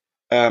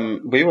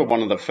we were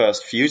one of the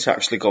first few to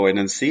actually go in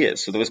and see it.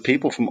 So there was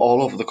people from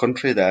all over the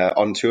country there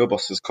on tour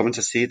buses coming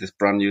to see this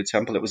brand new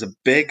temple. It was a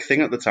big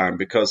thing at the time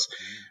because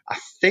I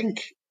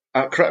think,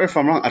 correct me if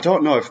I'm wrong, I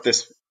don't know if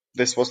this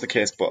was the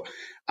case, but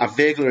I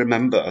vaguely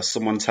remember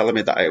someone telling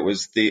me that it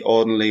was the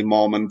only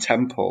Mormon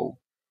temple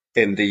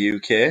in the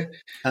UK.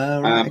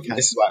 Okay.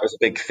 This is why it was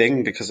a big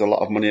thing, because a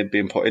lot of money had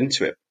been put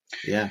into it.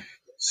 Yeah.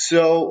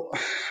 So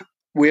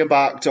we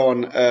embarked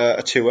on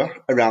a tour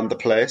around the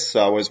place.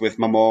 So I was with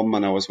my mum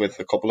and I was with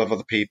a couple of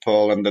other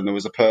people, and then there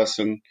was a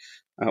person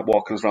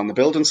walking us around the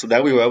building. So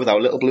there we were with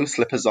our little blue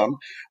slippers on,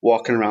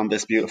 walking around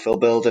this beautiful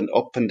building,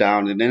 up and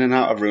down and in and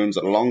out of rooms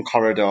and along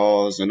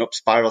corridors and up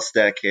spiral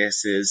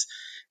staircases.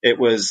 It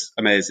was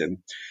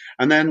amazing.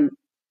 And then,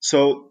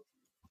 so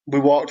we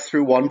walked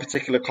through one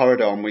particular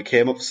corridor and we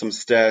came up some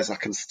stairs. I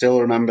can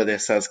still remember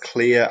this as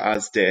clear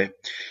as day.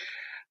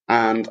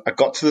 And I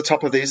got to the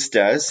top of these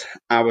stairs.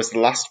 I was the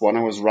last one.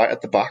 I was right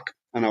at the back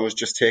and I was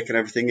just taking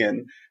everything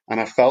in. And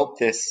I felt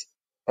this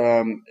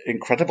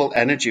incredible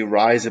energy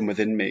rising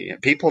within me.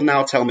 People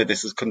now tell me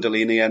this is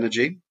Kundalini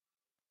energy.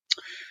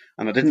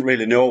 And I didn't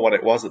really know what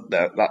it was at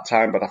that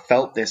time, but I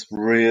felt this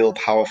real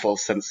powerful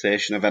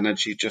sensation of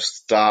energy just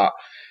start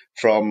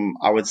from,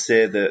 I would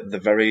say,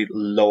 the very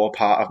lower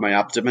part of my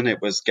abdomen.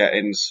 It was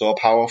getting so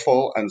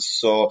powerful and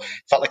so it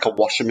felt like a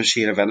washing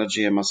machine of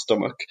energy in my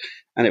stomach,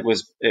 and it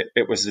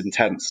was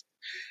intense.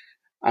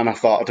 And I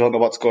thought, I don't know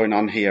what's going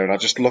on here. And I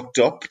just looked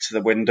up to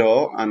the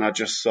window and I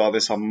just saw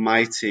this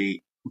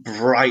almighty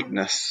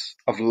brightness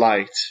of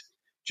light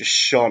just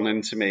shone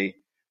into me.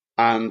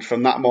 And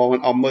from that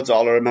moment onwards,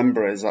 all I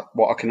remember is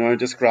what I can only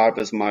describe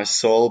as my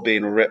soul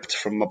being ripped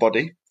from my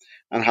body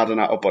and had an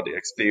out-of-body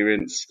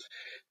experience.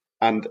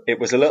 And it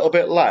was a little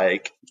bit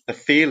like the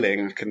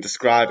feeling, I can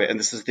describe it, and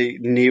this is the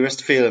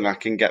nearest feeling I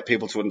can get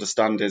people to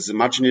understand, is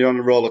imagine you're on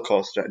a roller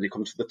coaster and you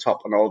come to the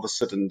top and all of a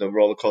sudden the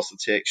roller coaster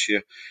takes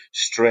you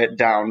straight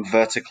down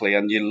vertically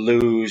and you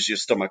lose your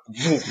stomach.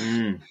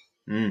 That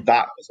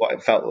was what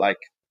it felt like.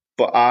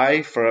 But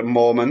I, for a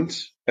moment,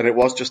 and it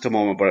was just a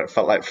moment, but it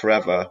felt like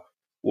forever,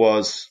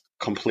 was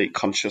complete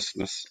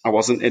consciousness. I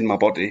wasn't in my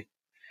body.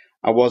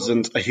 I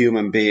wasn't a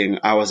human being.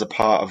 I was a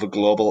part of a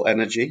global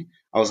energy.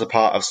 I was a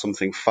part of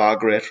something far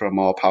greater and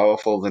more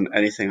powerful than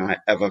anything I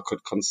ever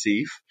could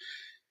conceive.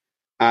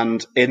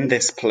 And in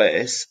this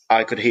place,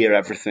 I could hear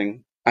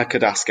everything. I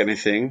could ask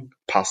anything,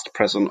 past,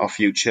 present, or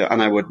future,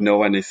 and I would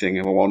know anything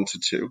if I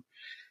wanted to.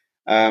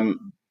 So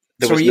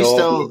were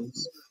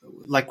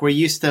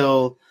you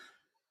still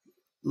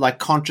like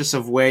conscious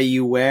of where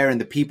you were and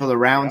the people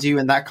around you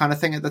and that kind of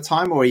thing at the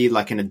time, or were you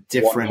like in a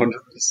different?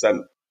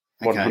 100%.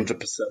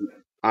 100%.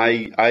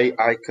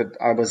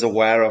 I was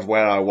aware of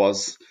where I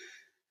was.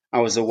 I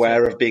was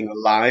aware of being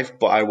alive,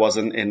 but I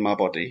wasn't in my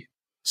body.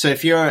 So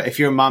if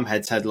your mum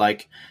had said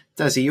like,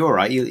 Desi, you're all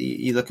right,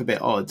 you look a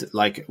bit odd,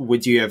 like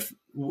would you have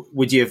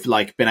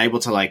like been able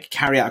to like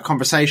carry out a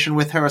conversation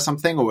with her or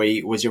something, or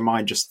was your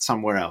mind just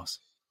somewhere else?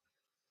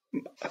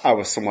 I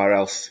was somewhere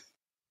else.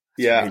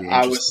 Yeah, really,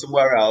 I was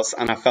somewhere else,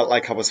 and I felt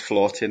like I was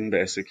floating,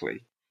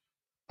 basically.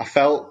 I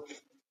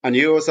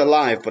knew I was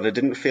alive, but I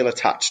didn't feel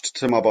attached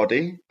to my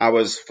body. I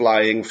was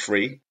flying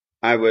free.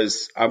 I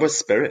was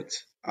spirit.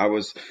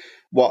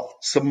 What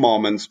some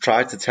Mormons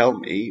tried to tell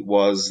me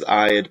was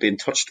I had been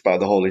touched by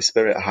the Holy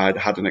Spirit. I had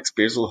had an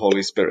experience with the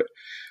Holy Spirit.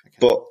 Okay.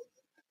 But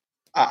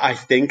I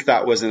think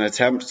that was an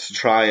attempt to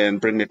try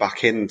and bring me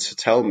back in to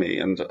tell me,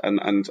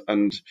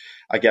 and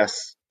I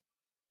guess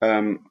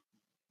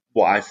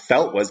what I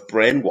felt was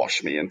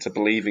brainwash me into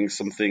believing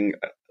something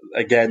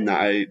again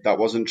that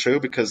wasn't true,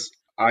 because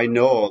I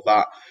know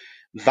that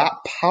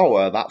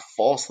power, that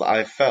force that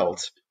I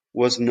felt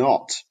was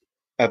not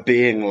a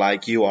being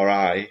like you or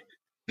I.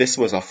 This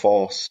was a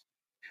force.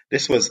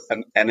 This was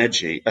an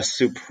energy, a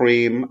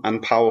supreme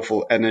and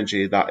powerful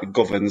energy that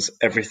governs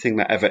everything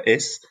that ever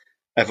is,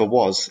 ever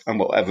was, and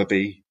will ever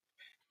be.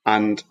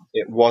 And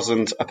it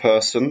wasn't a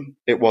person.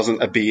 It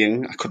wasn't a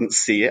being. I couldn't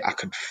see it. I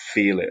could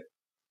feel it.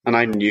 And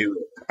I knew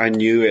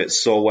it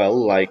so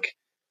well, like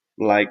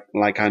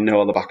I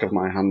know the back of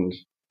my hand.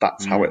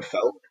 That's how it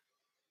felt.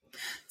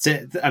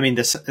 So, I mean,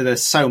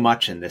 there's so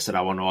much in this that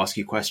I want to ask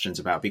you questions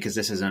about, because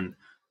this isn't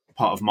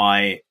part of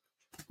my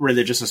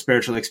religious or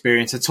spiritual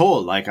experience at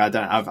all. Like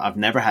I've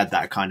never had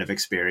that kind of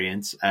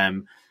experience.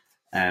 Hang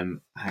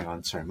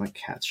on, sorry, my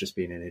cat's just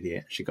being an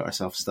idiot. She got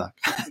herself stuck.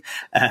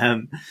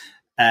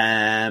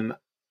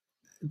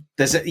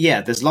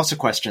 There's lots of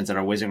questions that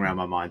are whizzing around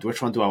my mind.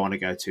 Which one do I want to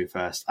go to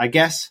first? I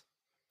guess,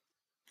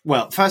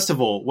 well, first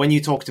of all, when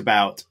you talked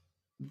about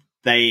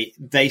they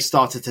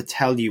started to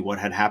tell you what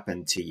had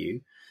happened to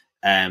you,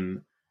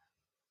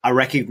 I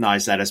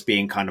recognize that as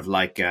being kind of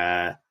like,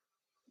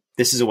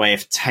 this is a way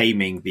of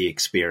taming the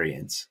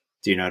experience.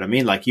 Do you know what I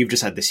mean? Like, you've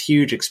just had this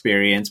huge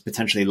experience,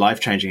 potentially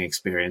life-changing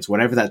experience,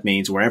 whatever that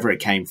means, wherever it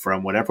came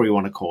from, whatever we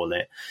want to call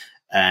it.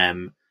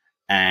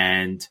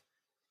 And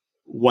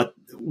what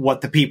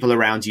the people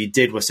around you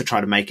did was to try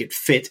to make it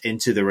fit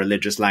into the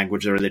religious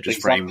language, the religious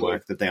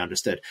framework that they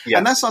understood. Yes.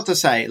 And that's not to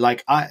say,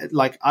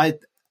 I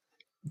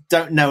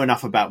don't know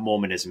enough about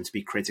Mormonism to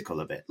be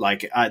critical of it.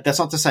 That's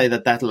not to say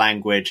that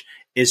language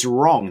is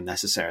wrong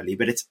necessarily,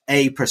 but it's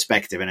a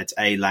perspective and it's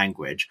a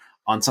language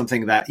on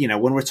something that, you know,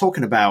 when we're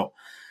talking about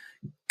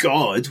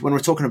God, when we're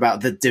talking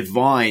about the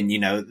divine, you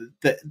know,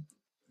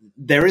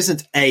 there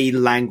isn't a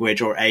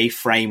language or a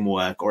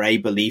framework or a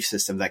belief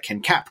system that can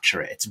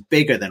capture it. It's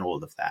bigger than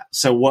all of that.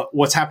 So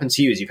what's happened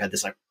to you is you've had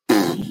this like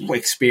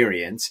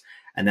experience,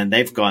 and then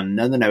they've gone,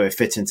 no, it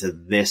fits into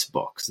this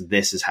box.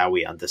 This is how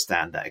we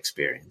understand that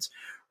experience.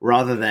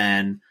 Rather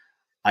than,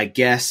 I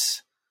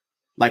guess,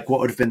 like what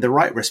would have been the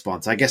right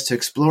response, I guess, to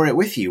explore it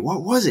with you.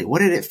 What was it? What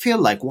did it feel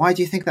like? Why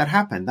do you think that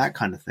happened? That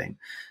kind of thing.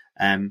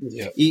 There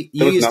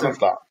was none of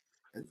that.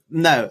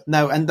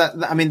 No. And that,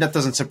 I mean, that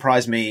doesn't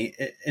surprise me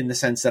in the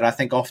sense that I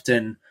think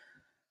often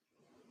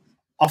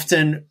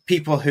often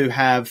people who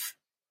have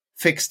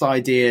fixed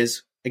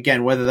ideas,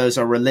 again, whether those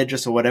are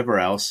religious or whatever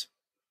else,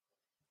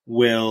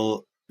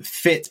 will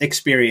fit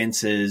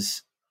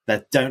experiences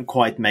that don't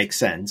quite make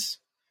sense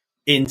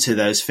into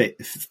those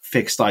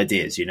fixed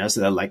ideas, so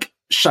they'll like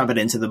shove it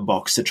into the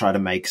box to try to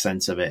make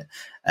sense of it.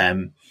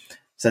 So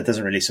that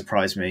doesn't really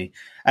surprise me.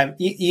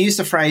 You used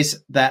a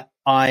phrase that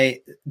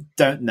I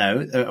don't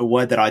know, a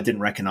word that I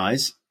didn't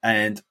recognize,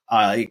 and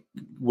I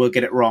will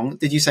get it wrong.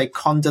 Did you say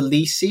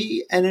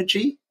Kundalini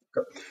energy?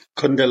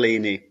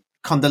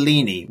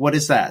 Kundalini. What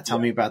is that? Tell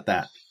me about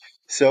that.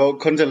 So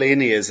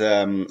Kundalini is,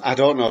 I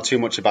don't know too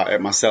much about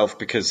it myself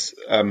because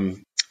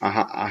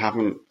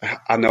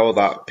I know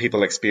that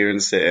people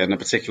experience it in a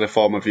particular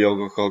form of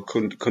yoga called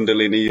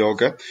Kundalini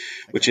yoga,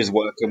 which is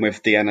working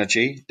with the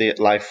energy, the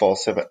life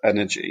force of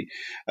energy.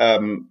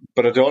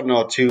 But I don't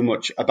know too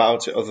much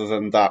about it other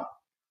than that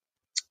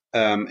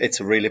it's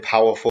a really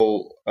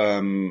powerful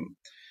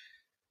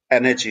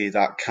energy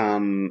that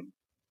can.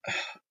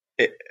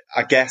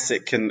 I guess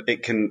it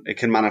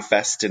can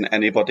manifest in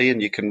anybody,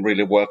 and you can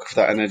really work with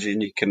that energy,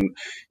 and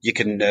you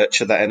can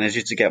nurture that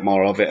energy to get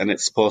more of it, and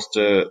it's supposed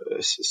to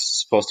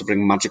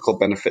bring magical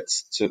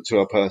benefits to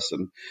a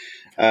person.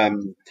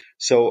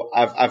 So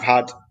I've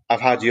had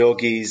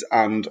yogis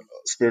and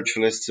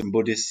spiritualists and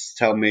Buddhists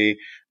tell me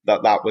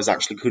that was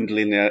actually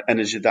Kundalini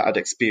energy that I'd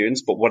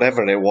experienced, but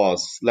whatever it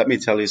was, let me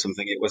tell you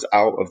something, it was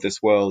out of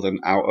this world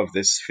and out of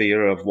this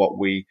sphere of what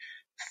we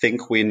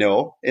think we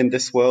know in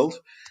this world.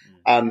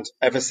 And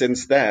ever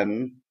since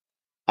then,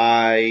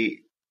 I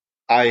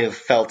have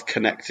felt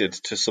connected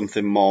to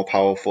something more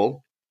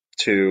powerful,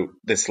 to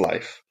this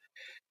life.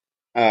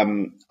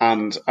 And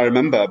I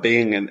remember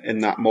being in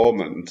that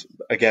moment,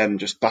 again,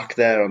 just back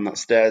there on that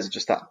stairs,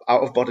 just that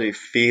out of body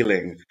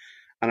feeling.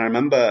 And I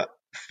remember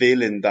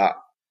feeling that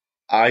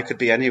I could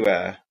be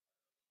anywhere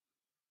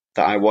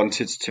that I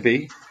wanted to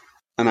be,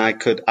 and I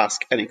could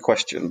ask any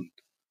question,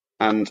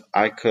 and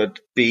I could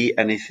be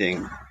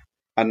anything.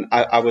 And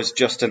I was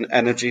just an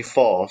energy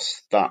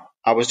force, that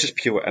I was just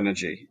pure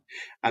energy.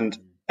 And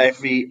I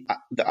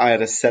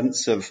had a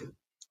sense of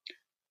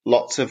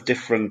lots of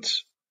different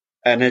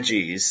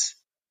energies,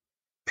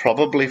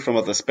 probably from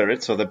other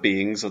spirits, other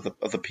beings,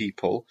 other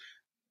people.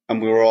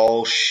 And we were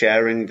all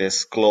sharing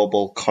this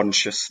global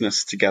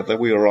consciousness together.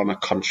 We were on a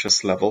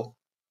conscious level.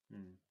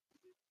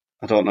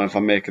 I don't know if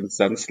I'm making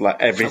sense. Like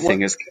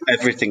everything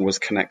was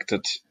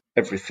connected.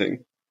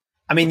 Everything.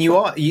 I mean,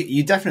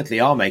 you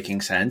definitely are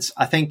making sense.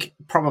 I think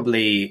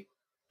probably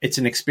it's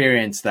an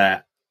experience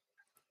that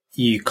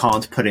you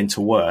can't put into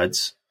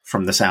words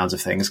from the sounds of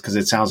things, because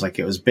it sounds like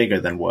it was bigger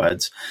than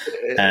words.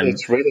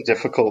 It's really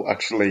difficult,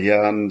 actually.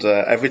 Yeah. And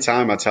every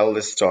time I tell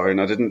this story,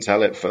 and I didn't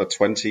tell it for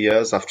 20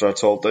 years after I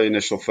told the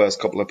initial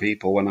first couple of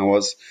people when I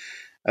was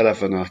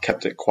 11, I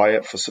kept it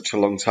quiet for such a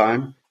long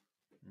time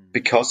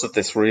because of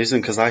this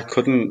reason, because I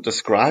couldn't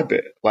describe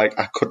it. Like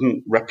I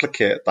couldn't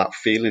replicate that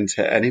feeling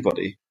to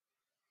anybody.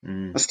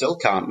 I still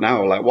can't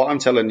now. Like what I'm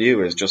telling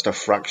you is just a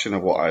fraction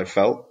of what I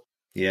felt.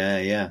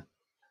 Yeah.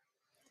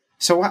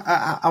 So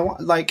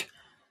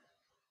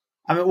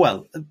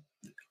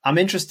I'm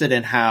interested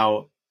in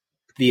how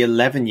the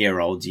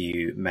 11-year-old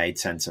you made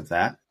sense of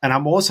that. And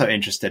I'm also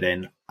interested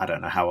in, I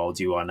don't know how old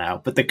you are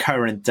now, but the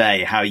current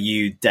day, how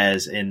you,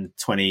 Dez, in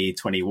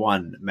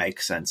 2021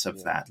 make sense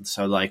of that.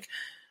 So like,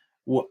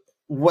 how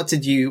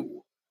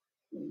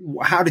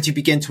did you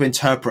begin to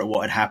interpret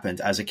what had happened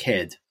as a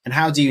kid? And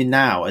how do you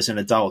now, as an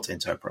adult,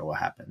 interpret what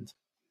happened?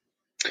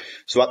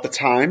 So at the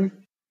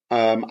time,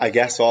 I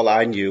guess all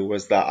I knew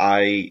was that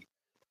I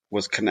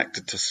was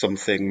connected to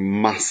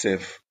something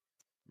massive,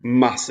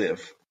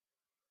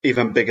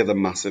 even bigger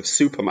than massive,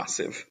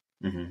 supermassive.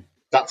 Mm-hmm.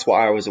 That's what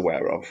I was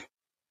aware of.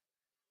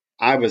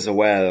 I was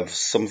aware of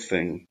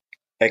something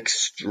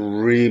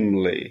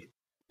extremely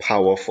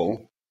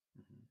powerful,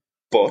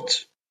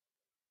 but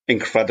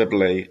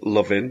incredibly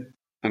loving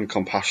and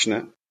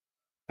compassionate.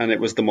 And it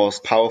was the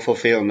most powerful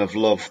feeling of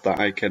love that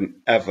I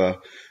can ever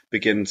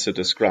begin to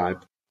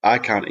describe. I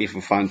can't even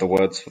find the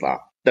words for that.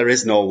 There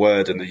is no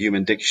word in the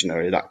human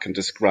dictionary that can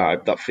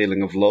describe that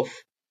feeling of love.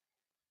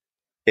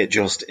 It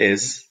just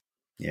is.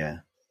 Yeah.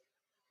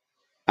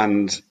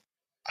 And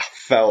I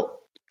felt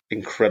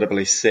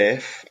incredibly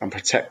safe and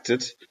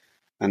protected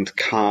and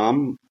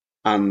calm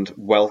and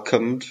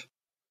welcomed.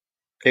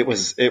 It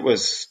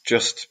was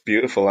just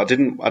beautiful. I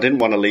didn't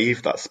want to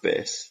leave that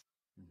space.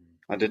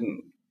 I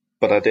didn't,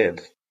 but I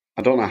did.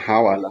 I don't know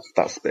how I left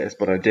that space,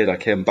 but I did. I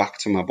came back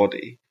to my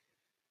body,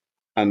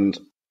 and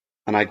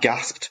I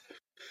gasped,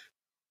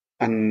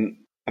 and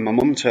my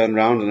mum turned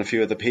around and a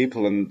few other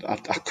people, and I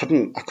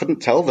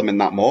couldn't tell them in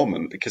that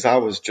moment because I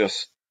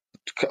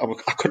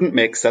couldn't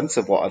make sense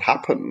of what had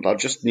happened. I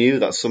just knew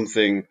that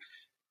something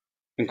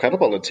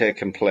incredible had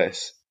taken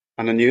place,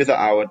 and I knew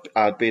that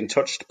I'd been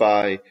touched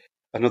by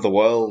another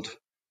world,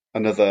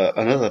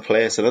 another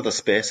place, another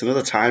space,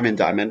 another time and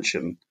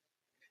dimension.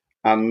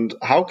 And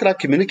how could I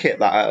communicate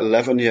that at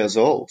 11 years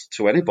old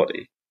to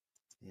anybody?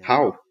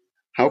 Yeah.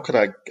 How could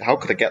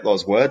I get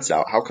those words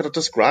out? How could I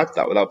describe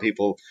that without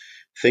people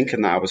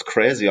thinking that I was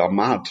crazy or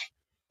mad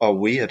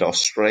weird or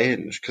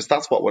strange, because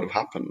that's what would have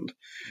happened.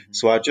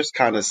 So I just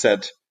kind of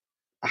said,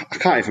 I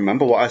can't even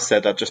remember what I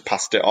said. I just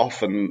passed it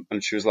off, and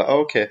she was like,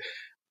 oh, okay.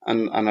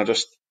 And I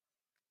just,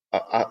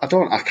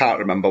 I can't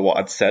remember what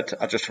I'd said.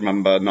 I just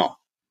remember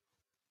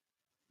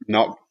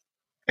not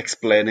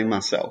explaining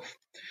myself.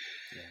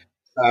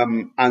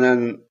 And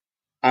then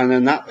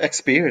that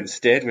experience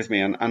stayed with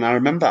me. And I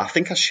remember, I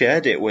think I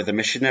shared it with a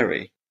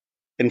missionary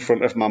in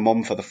front of my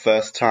mum for the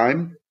first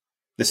time.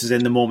 This is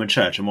in the Mormon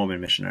church, a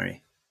Mormon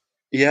missionary.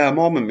 Yeah, a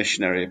Mormon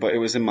missionary, but it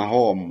was in my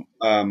home.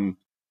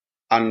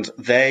 And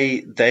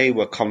they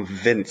were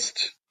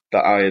convinced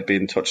that I had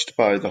been touched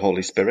by the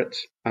Holy Spirit,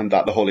 and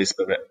that the Holy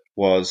Spirit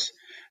was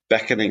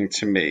beckoning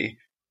to me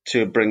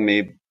to bring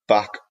me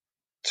back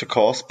to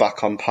course,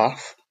 back on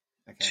path,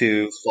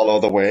 to follow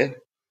the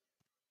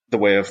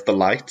way of the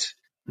light,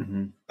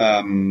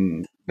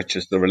 which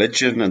is the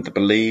religion and the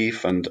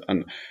belief. And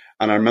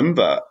I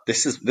remember,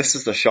 this is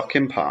the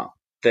shocking part.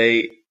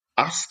 They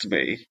asked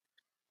me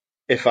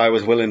if I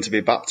was willing to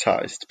be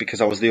baptized,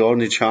 because I was the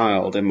only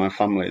child in my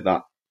family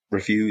that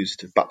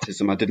refused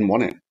baptism. I didn't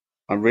want it.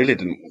 I really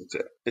didn't want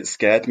it. It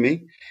scared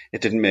me.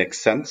 It didn't make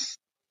sense.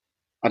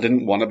 I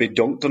didn't want to be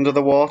dunked under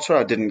the water.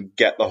 I didn't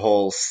get the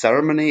whole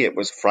ceremony. It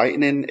was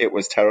frightening. It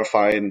was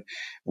terrifying. It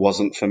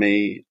wasn't for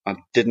me. I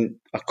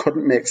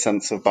couldn't make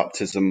sense of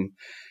baptism.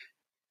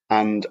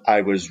 And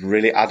I was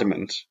really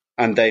adamant.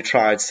 And they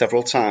tried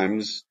several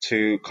times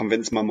to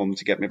convince my mum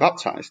to get me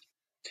baptized.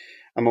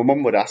 And my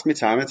mum would ask me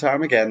time and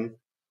time again.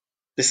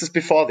 This is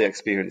before the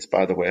experience,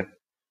 by the way.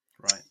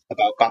 Right.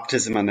 About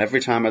baptism, and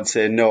every time I'd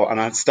say no, and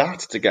I'd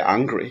start to get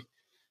angry.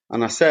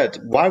 And I said,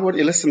 why won't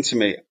you listen to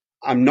me?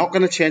 I'm not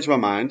going to change my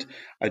mind.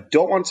 I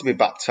don't want to be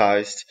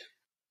baptized.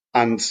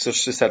 And so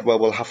she said, well,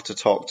 we'll have to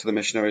talk to the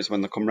missionaries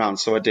when they come round.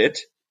 So I did.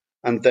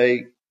 And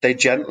they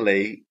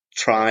gently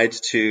tried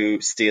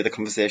to steer the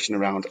conversation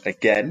around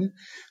again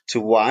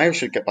to why I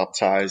should get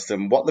baptized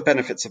and what the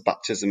benefits of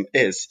baptism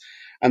is.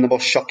 And the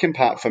most shocking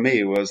part for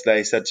me was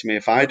they said to me,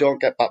 if I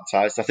don't get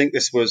baptized, I think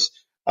this was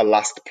a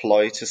last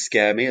ploy to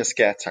scare me, a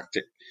scare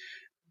tactic.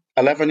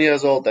 11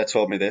 years old, they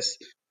told me this.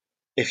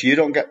 If you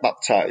don't get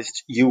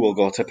baptized, you will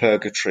go to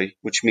purgatory,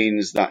 which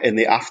means that in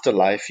the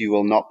afterlife, you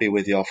will not be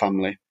with your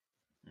family.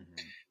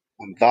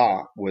 And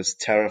that was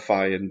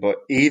terrifying. But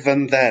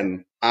even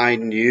then, I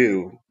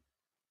knew,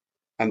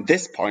 and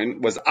this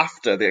point was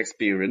after the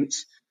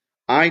experience,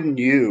 I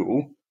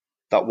knew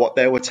that what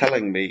they were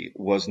telling me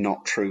was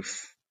not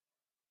truth.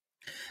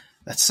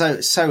 That's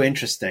so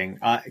interesting,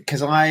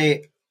 because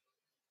I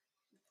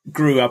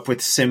grew up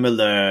with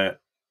similar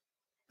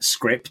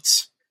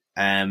scripts,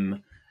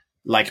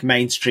 like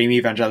mainstream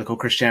evangelical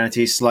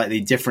Christianity, slightly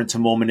different to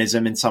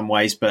Mormonism in some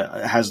ways,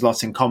 but has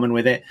lots in common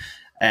with it.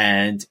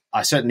 And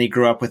I certainly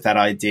grew up with that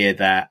idea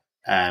that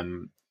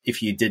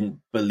if you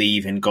didn't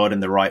believe in God in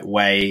the right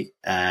way,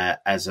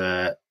 as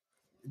the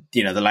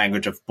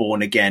language of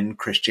born again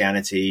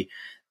Christianity,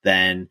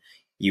 then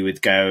you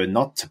would go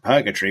not to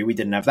purgatory. We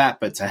didn't have that,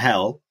 but to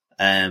hell.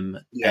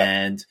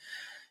 And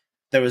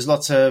there was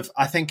lots of,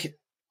 I think,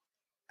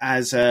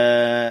 as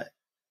a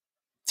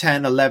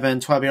 10,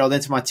 11, 12-year-old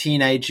into my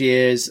teenage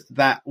years,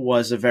 that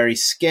was a very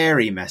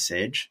scary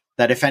message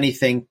that, if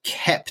anything,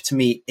 kept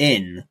me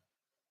in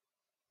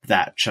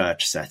that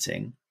church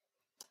setting.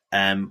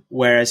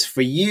 Whereas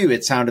for you,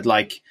 it sounded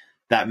like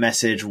that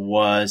message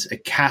was a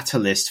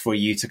catalyst for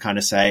you to kind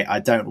of say,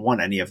 I don't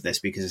want any of this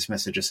because this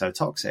message is so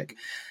toxic.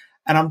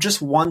 And I'm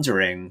just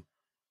wondering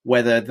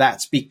whether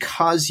that's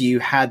because you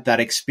had that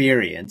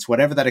experience,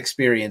 whatever that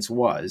experience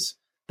was,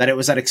 that it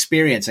was that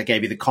experience that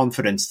gave you the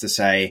confidence to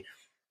say,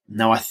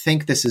 no, I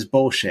think this is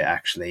bullshit,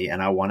 actually,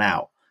 and I want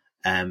out.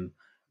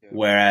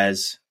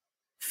 Whereas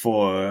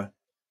for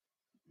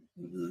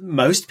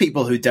most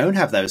people who don't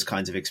have those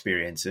kinds of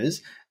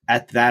experiences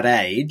at that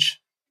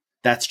age,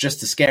 that's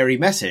just a scary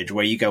message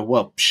where you go,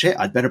 well, shit,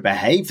 I'd better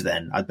behave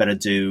then. I'd better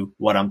do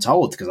what I'm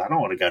told because I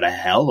don't want to go to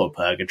hell or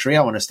purgatory.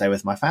 I want to stay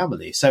with my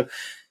family. So,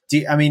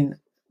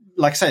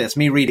 like I say, that's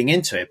me reading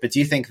into it, but do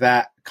you think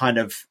that kind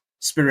of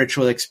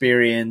spiritual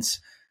experience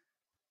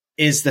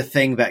is the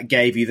thing that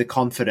gave you the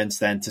confidence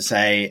then to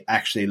say,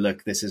 actually,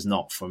 look, this is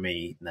not for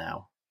me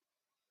now?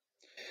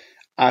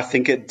 I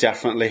think it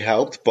definitely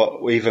helped, but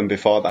even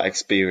before that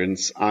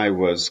experience, I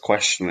was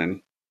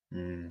questioning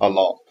a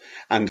lot.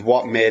 And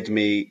what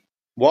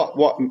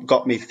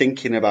got me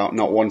thinking about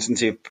not wanting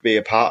to be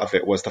a part of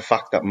it was the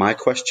fact that my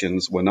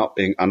questions were not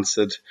being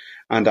answered,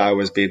 and I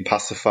was being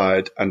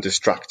pacified and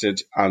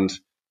distracted, and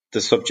the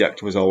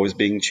subject was always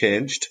being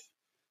changed.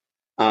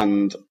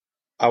 And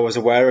I was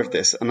aware of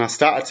this, and I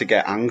started to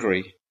get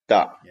angry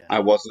that I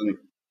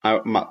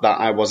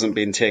wasn't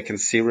being taken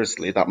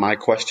seriously, that my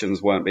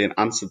questions weren't being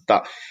answered,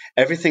 that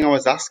everything I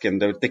was asking,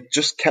 they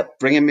just kept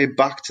bringing me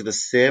back to the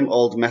same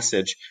old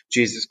message,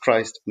 Jesus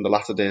Christ and the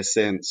Latter-day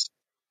Saints.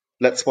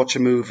 Let's watch a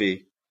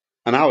movie.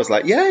 And I was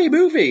like, yay,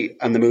 movie.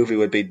 And the movie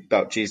would be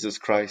about Jesus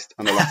Christ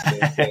and the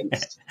Latter-day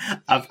Saints.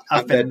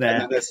 I've been there.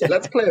 And then they said,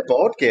 let's play a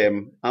board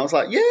game. I was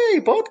like, yay,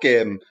 board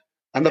game.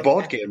 And the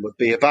board game would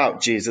be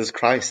about Jesus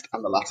Christ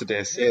and the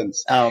Latter-day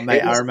Saints. Oh,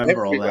 mate, I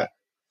remember all that.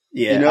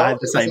 You Yeah, I know, had the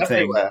it was same thing.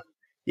 everywhere. I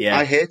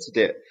Yeah, hated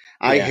it.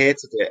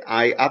 yeah,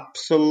 I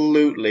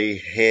absolutely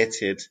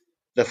hated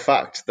the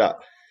fact that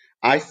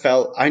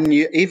I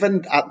knew,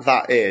 even at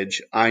that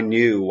age, I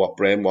knew what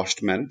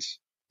brainwashed meant.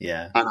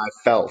 yeah. And I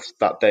felt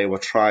that they were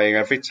trying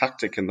every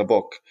tactic in the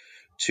book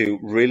to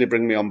really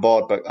bring me on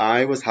board, but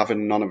I was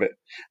having none of it.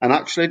 And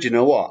actually, do you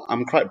know what?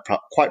 I'm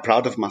quite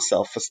proud of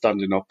myself for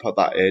standing up at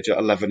that age, at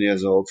 11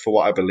 years old, for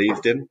what I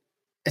believed in.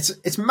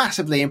 It's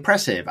massively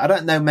impressive. I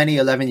don't know many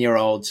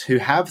 11-year-olds who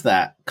have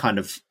that kind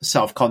of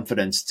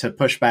self-confidence to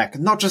push back,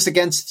 not just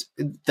against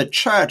the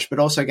church, but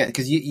also against,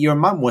 because your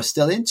mum was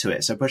still into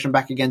it. So pushing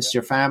back against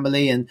your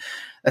family, and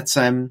that's,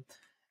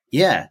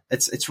 yeah,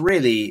 it's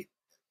really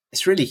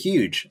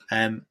huge.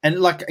 And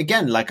like,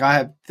 again, like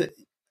I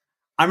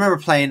remember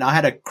playing, I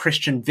had a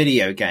Christian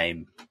video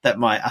game that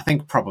I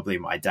think probably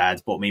my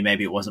dad bought me.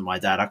 Maybe it wasn't my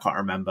dad. I can't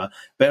remember,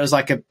 but it was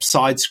like a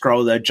side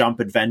scroller jump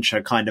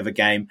adventure kind of a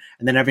game.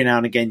 And then every now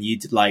and again,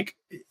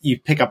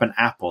 you'd pick up an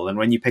apple. And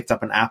when you picked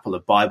up an apple, a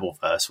Bible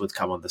verse would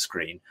come on the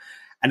screen.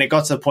 And it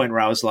got to the point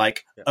where I was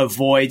like,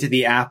 avoid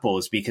the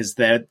apples, because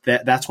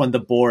that's when the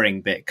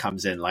boring bit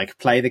comes in. Like,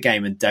 play the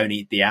game and don't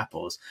eat the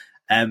apples.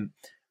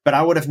 But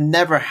I would have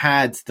never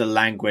had the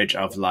language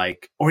of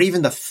like, or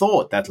even the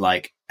thought that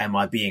like, am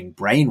I being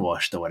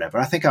brainwashed or whatever?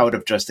 I think I would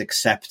have just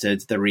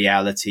accepted the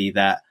reality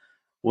that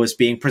was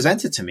being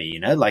presented to me, you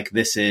know, like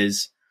this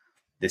is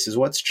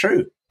what's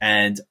true.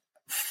 And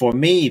for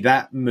me,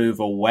 that move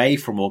away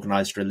from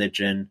organized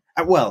religion,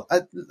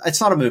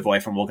 it's not a move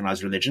away from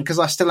organized religion, because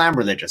I still am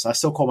religious. I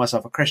still call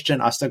myself a Christian.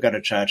 I still go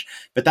to church,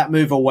 but that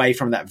move away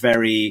from that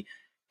very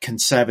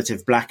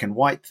conservative black and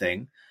white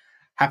thing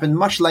happened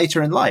much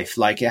later in life.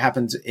 Like, it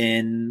happened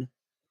in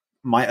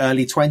my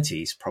early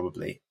 20s,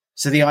 probably.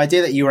 So the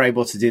idea that you were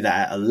able to do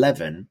that at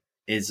 11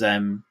 is,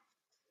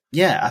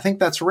 I think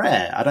that's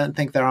rare. I don't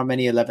think there are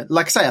many 11.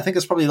 Like I say, I think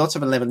there's probably lots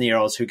of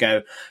 11-year-olds who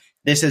go,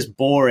 this is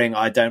boring,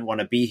 I don't want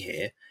to be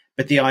here.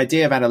 But the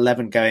idea of at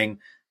 11 going,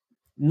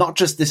 not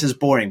just this is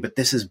boring, but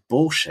this is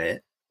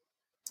bullshit,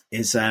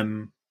 is,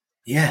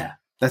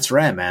 that's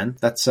rare, man.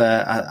 That's,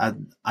 I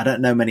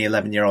don't know many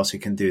 11-year-olds who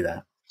can do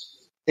that.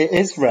 It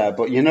is rare,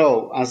 but you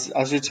know,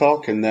 as you're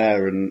talking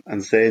there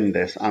and saying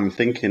this, I'm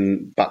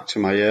thinking back to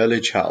my early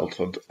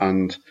childhood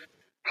and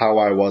how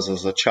I was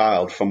as a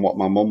child from what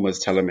my mum was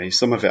telling me.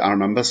 Some of it I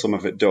remember, some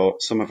of it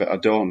I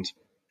don't.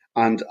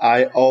 And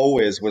I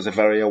always was a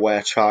very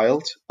aware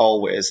child,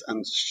 always.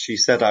 And she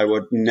said I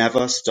would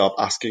never stop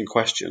asking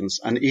questions.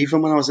 And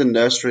even when I was in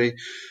nursery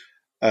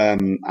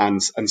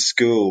and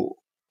school,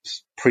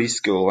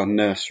 preschool and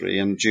nursery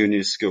and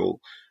junior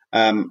school,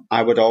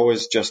 I would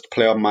always just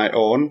play on my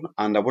own,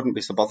 and I wouldn't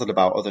be so bothered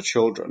about other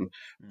children.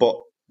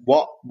 But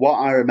what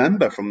I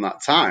remember from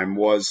that time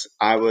was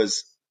I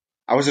was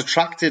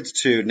attracted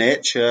to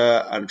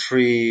nature and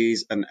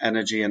trees and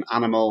energy and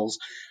animals,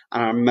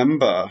 and I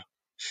remember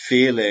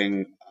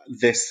feeling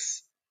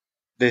this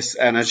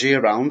energy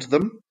around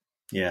them.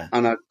 Yeah.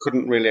 And I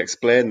couldn't really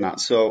explain that.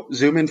 So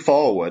zooming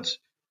forward,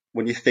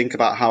 when you think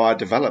about how I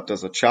developed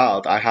as a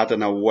child, I had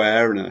an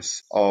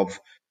awareness of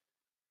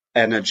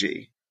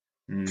energy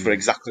for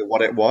exactly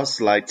what it was.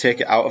 Like,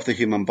 take it out of the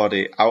human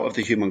body, out of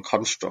the human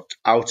construct,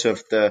 out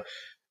of the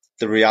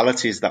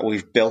realities that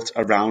we've built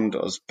around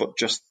us. But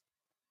just,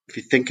 if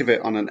you think of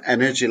it on an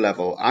energy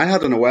level, I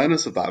had an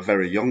awareness of that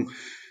very young.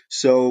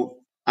 So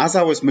as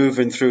I was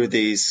moving through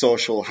these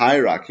social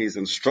hierarchies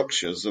and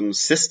structures and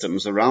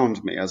systems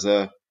around me as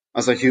a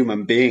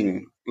human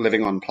being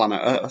living on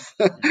planet Earth,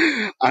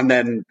 and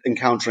then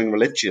encountering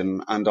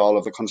religion and all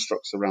of the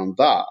constructs around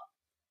that,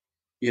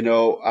 you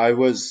know, I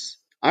was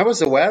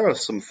aware of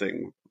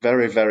something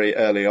very, very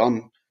early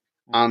on.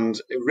 And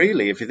it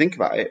really, if you think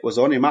about it, it was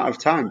only a matter of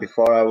time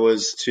before I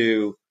was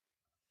to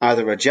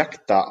either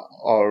reject that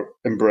or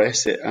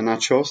embrace it. And I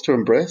chose to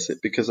embrace it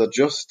because I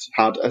just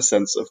had a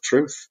sense of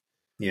truth.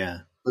 Yeah.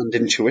 And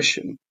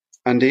intuition.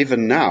 And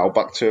even now,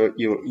 back to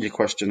your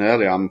question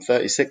earlier, I'm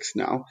 36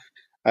 now,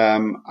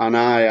 and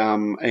I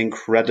am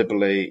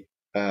incredibly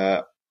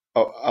a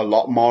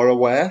lot more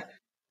aware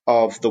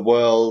of the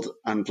world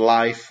and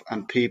life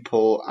and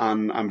people,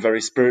 and I'm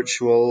very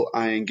spiritual.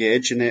 I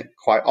engage in it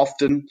quite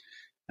often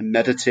and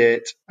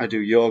meditate. I do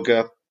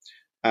yoga.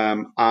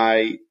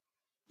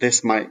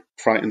 This might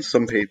frighten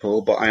some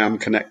people, but I am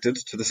connected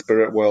to the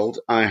spirit world.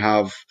 I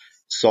have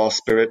saw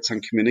spirits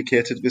and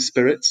communicated with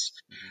spirits.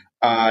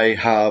 I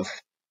have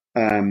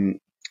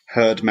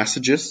heard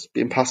messages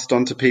being passed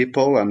on to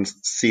people and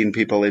seen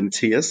people in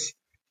tears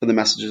for the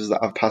messages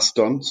that I've passed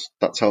on.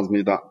 That tells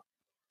me that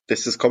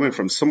this is coming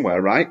from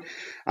somewhere, right?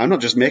 I'm not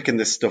just making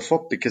this stuff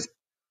up, because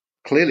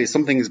clearly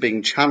something is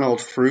being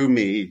channeled through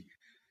me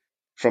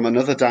from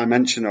another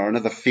dimension or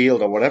another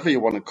field or whatever you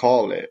want to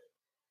call it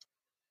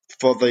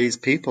for these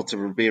people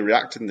to be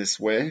reacting this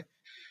way.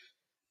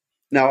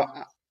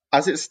 Now,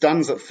 as it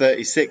stands at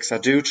 36, I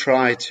do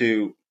try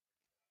to,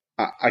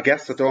 I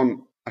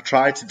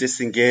try to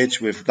disengage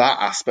with that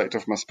aspect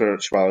of my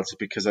spirituality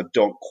because I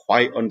don't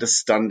quite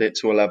understand it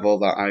to a level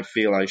that I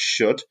feel I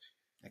should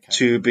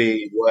to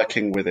be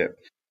working with it.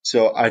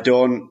 So I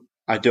don't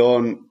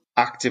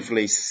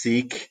actively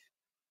seek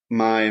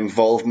my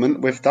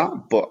involvement with that,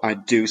 but I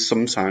do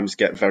sometimes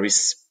get very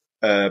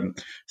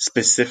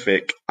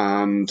specific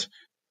and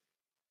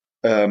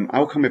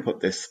how can we put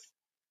this?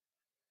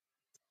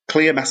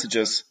 Clear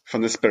messages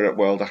from the spirit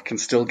world. I can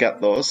still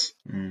get those,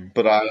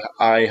 but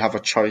I have a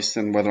choice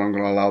in whether I'm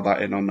going to allow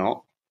that in or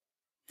not.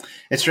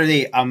 It's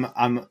really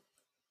I'm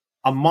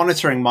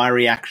monitoring my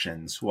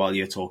reactions while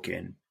you're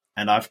talking,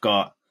 and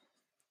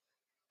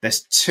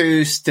there's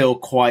two still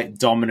quite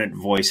dominant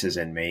voices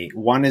in me.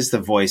 One is the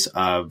voice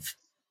of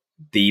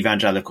the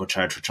evangelical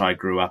church, which I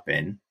grew up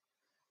in,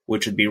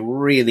 which would be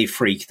really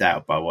freaked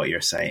out by what you're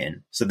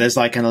saying. So there's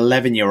like an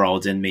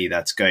 11-year-old in me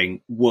that's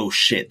going, whoa,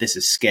 shit, this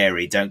is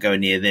scary. Don't go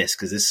near this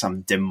because there's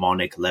some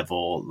demonic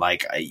level,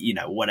 like,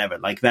 whatever.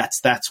 Like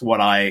that's what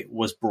I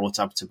was brought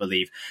up to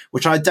believe,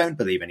 which I don't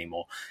believe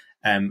anymore.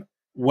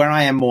 Where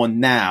I am more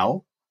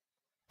now,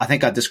 I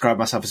think I describe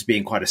myself as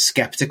being quite a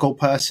skeptical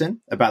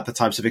person about the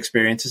types of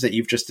experiences that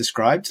you've just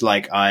described.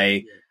 Like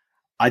I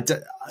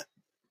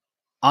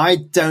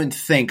don't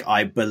think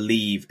I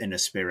believe in a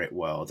spirit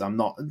world. I'm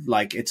not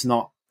like, it's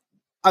not,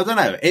 I don't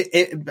know.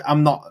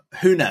 I'm not,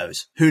 who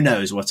knows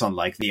what's on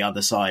like the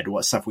other side,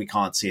 what stuff we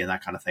can't see and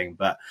that kind of thing.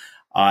 But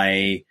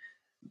I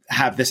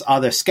have this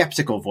other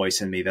skeptical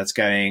voice in me that's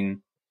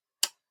going,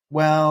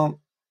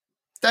 well,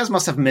 Dez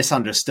must have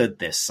misunderstood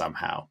this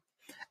somehow.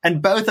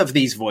 And both of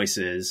these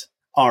voices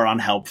are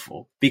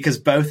unhelpful because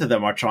both of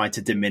them are trying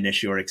to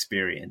diminish your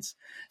experience.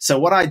 So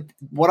what I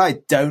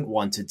don't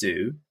want to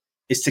do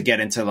is to get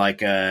into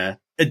like a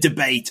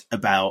debate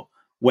about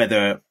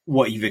whether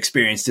what you've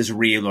experienced is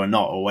real or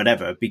not or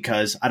whatever,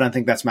 because I don't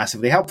think that's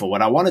massively helpful.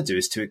 What I want to do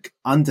is to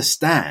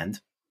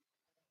understand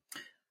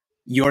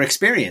your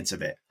experience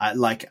of it.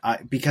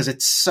 Because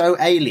it's so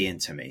alien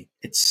to me.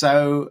 It's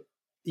so,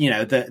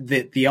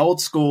 the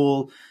old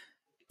school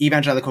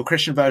evangelical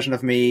Christian version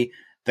of me,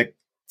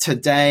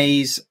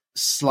 today's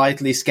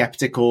slightly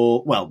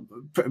skeptical,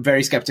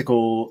 very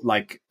skeptical,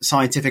 like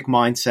scientific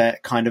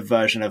mindset kind of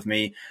version of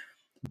me.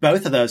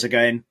 Both of those are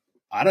going,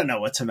 I don't know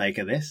what to make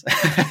of this.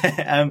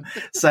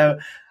 So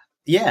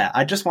yeah,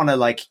 I just want to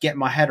like get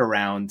my head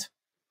around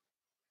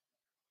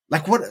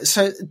like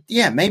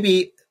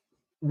maybe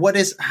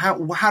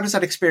how does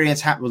that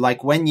experience happen?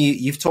 Like when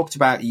you've talked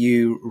about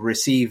you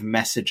receive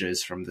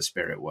messages from the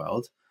spirit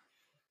world.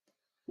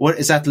 What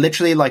is that,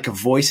 literally like a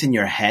voice in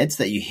your head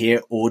that you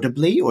hear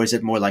audibly, or is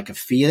it more like a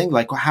feeling?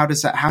 Like how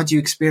do you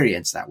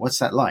experience that? What's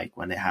that like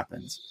when it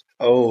happens?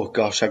 Oh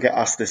gosh, I get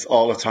asked this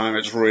all the time.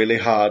 It's really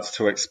hard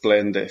to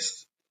explain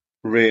this.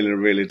 Really,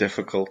 really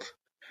difficult.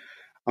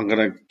 I'm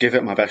going to give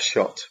it my best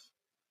shot.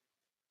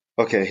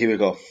 Okay, here we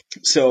go.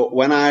 So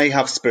when I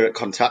have spirit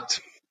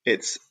contact,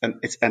 it's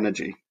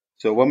energy.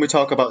 So when we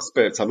talk about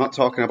spirits, I'm not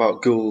talking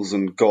about ghouls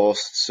and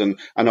ghosts. And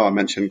I know I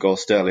mentioned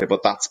ghosts earlier,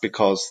 but that's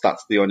because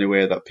that's the only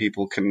way that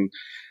people can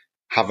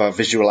have a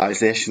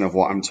visualization of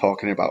what I'm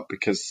talking about,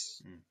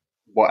 because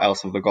what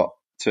else have they got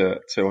to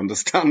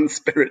understand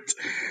spirit?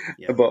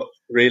 Yeah. But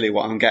really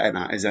what I'm getting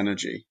at is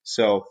energy.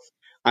 So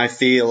I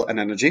feel an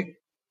energy.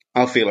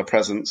 I'll feel a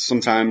presence.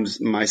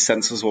 Sometimes my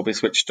senses will be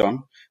switched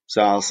on.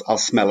 So I'll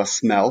smell a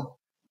smell,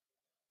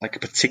 like a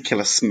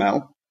particular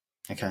smell.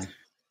 Okay.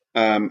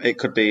 It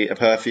could be a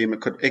perfume.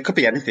 It could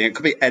be anything. It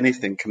could be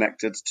anything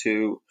connected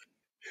to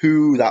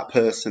who that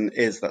person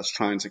is that's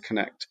trying to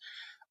connect.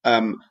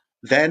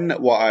 Then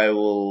what I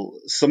will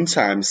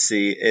sometimes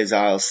see is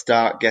I'll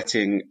start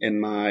getting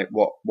in my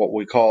what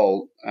we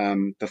call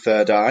the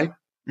third eye,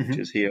 which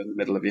is here in the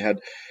middle of your head.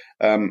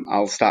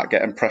 I'll start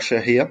getting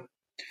pressure here,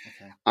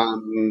 okay.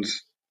 And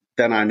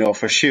then I know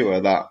for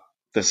sure that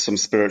there's some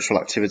spiritual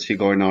activity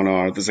going on,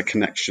 or there's a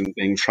connection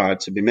being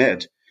tried to be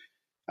made.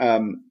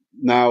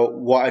 Now,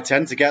 what I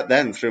tend to get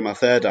then through my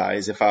third eye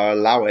is, if I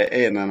allow it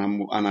in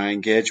and I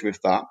engage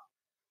with that,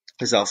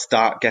 is I'll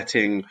start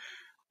getting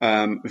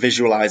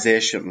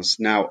visualizations.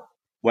 Now,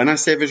 when I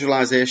say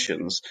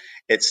visualizations,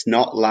 it's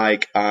not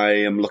like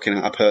I am looking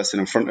at a person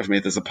in front of me.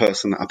 There's a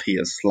person that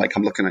appears, like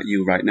I'm looking at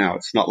you right now.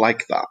 It's not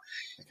like that.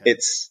 Okay.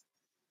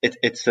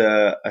 It's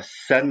a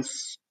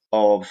sense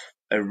of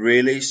a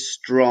really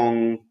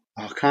strong.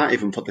 I can't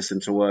even put this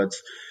into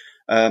words.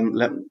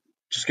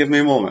 Just give me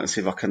a moment and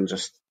see if I can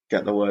just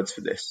get the words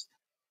for this.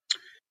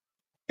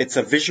 It's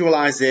a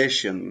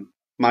visualization.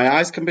 My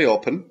eyes can be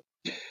open,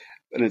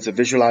 and it's a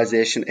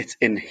visualization. It's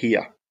in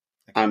here,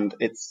 and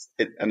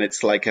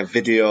it's like a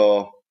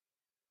video.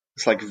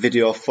 It's like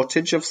video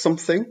footage of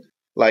something.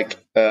 Like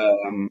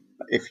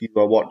if you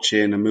are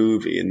watching a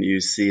movie and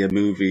you see a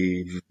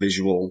movie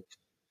visual,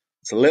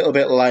 it's a little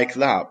bit like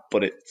that,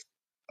 but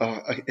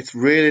it's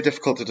really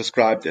difficult to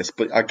describe this,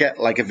 but I get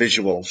like a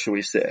visual, shall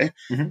we say.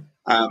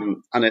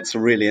 And it's a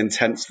really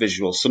intense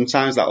visual.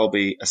 Sometimes that will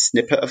be a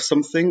snippet of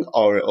something,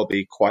 or it'll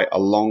be quite a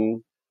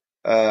long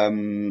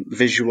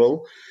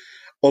visual.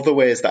 Other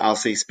ways that I'll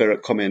see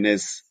spirit come in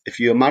is if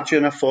you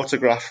imagine a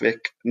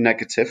photographic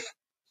negative.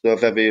 So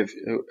do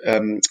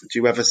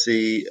you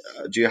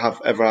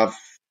ever have,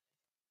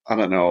 I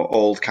don't know,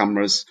 old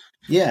cameras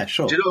Yeah,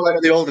 sure. Do you know, like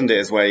in the olden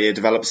days where you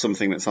develop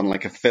something that's on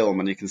like a film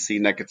and you can see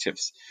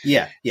negatives?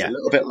 Yeah, It's yeah. a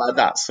little bit like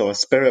that. So a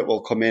spirit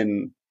will come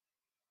in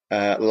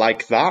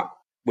like that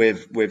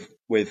with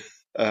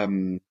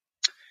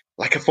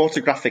like a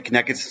photographic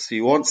negative. So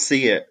you won't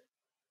see it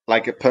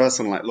like a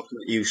person like looking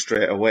at you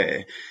straight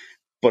away,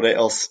 but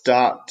it'll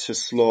start to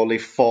slowly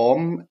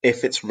form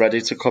if it's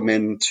ready to come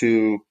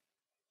into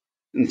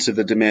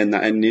the domain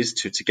that it needs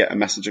to get a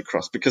message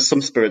across. Because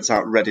some spirits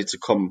aren't ready to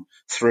come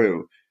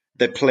through.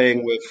 They're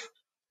playing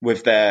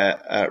with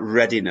their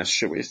readiness,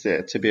 shall we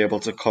say, to be able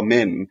to come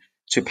in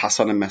to pass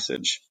on a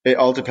message. It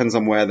all depends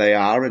on where they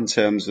are in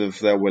terms of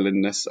their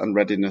willingness and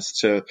readiness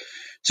to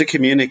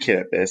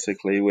communicate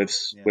basically with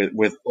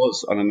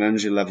us on an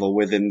energy level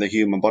within the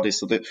human body.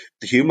 So the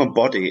human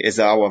body is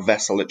our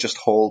vessel. It just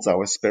holds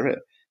our spirit,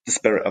 the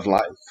spirit of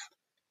life.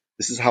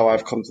 This is how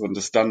I've come to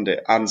understand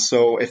it. And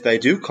so if they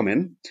do come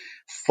in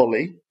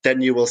fully,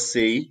 then you will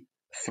see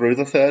through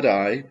the third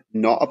eye,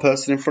 not a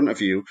person in front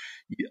of you.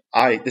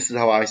 This is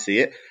how I see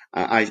it.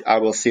 I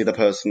will see the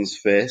person's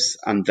face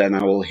and then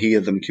I will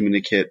hear them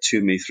communicate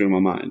to me through my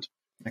mind.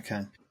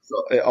 Okay.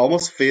 So it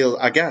almost feels,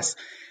 I guess,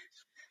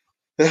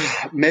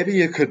 maybe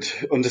you could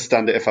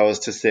understand it if I was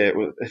to say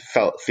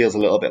it feels a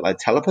little bit like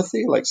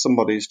telepathy, like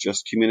somebody's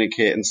just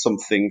communicating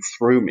something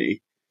through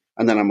me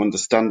and then I'm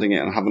understanding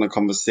it and having a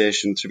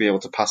conversation to be able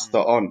to pass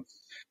that on.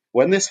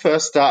 When this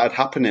first started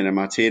happening in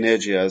my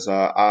teenage years,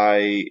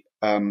 I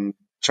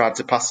tried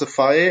to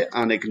pacify it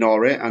and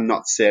ignore it and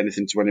not say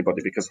anything to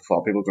anybody because I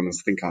thought people were going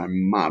to think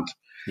I'm mad.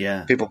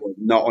 Yeah. People will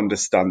not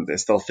understand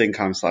this. They'll think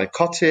I'm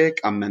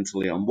psychotic, I'm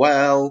mentally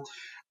unwell,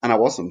 and I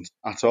wasn't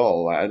at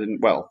all. I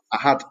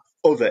had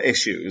other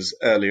issues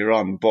earlier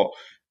on, but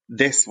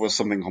this was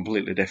something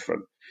completely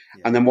different.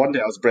 Yeah. And then one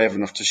day I was brave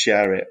enough to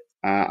share it,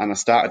 and I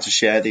started to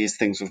share these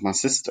things with my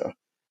sister.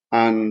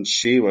 And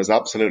she was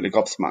absolutely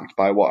gobsmacked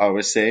by what I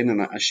was saying.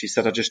 And she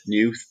said I just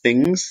knew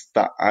things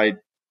that I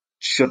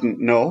shouldn't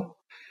know.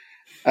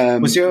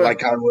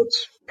 Like I would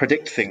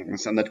predict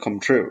things and they'd come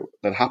true,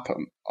 they'd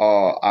happen.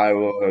 Or I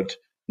would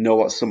know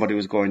what somebody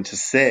was going to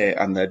say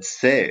and they'd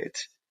say it.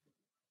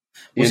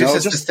 Was your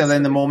sister still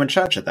in the Mormon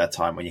church at that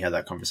time when you had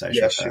that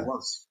conversation? Yeah, she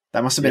was.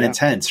 That must have been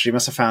intense. She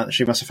must have found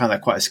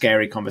that quite a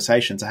scary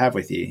conversation to have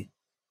with you.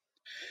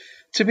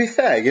 To be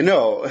fair,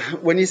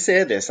 when you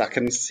say this, I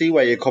can see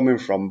where you're coming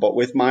from. But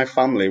with my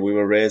family, we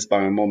were raised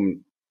by my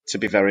mum to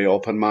be very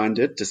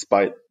open-minded,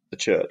 despite the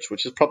church,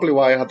 which is probably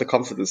why I had the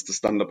confidence to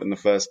stand up in the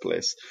first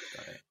place.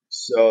 Right.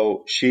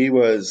 So she's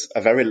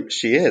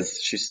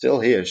still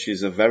here.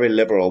 She's a very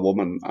liberal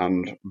woman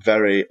and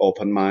very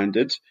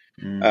open-minded.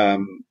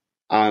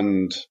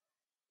 And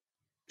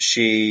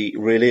she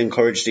really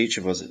encouraged each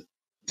of us in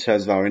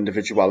terms of our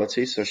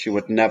individuality. So she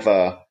would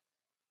never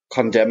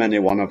condemn any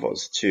one of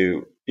us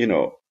to,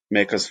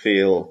 make us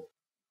feel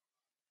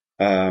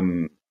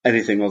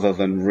anything other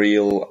than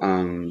real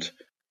and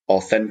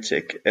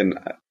authentic in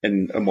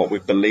what we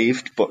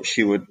believed. But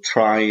she would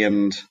try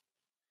and,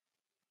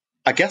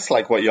 I guess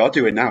like what you're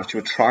doing now, she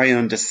would try and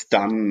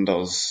understand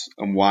us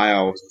and why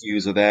our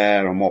views are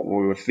there and what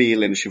we were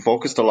feeling. She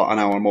focused a lot on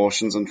our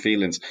emotions and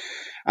feelings.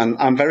 And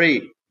I'm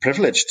very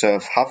privileged to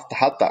have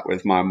had that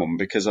with my mum,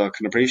 because I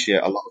can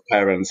appreciate a lot of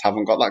parents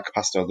haven't got that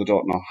capacity or they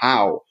don't know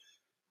how.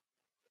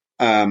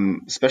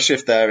 Especially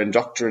if they're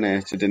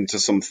indoctrinated into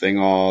something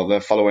or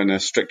they're following a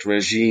strict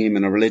regime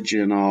and a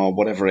religion or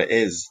whatever it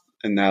is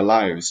in their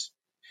lives.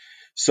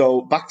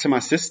 So back to my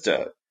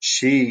sister,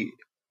 she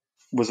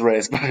was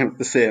raised by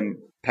the same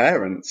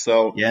parents.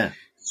 So yeah,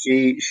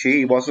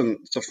 she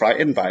wasn't so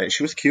frightened by it.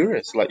 She was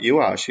curious like you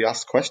are. She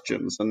asked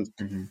questions and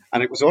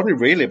it was only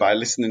really by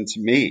listening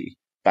to me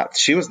that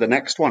she was the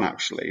next one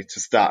actually to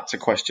start to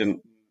question,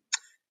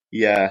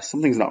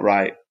 something's not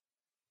right.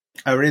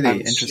 Oh, really?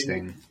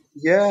 Interesting.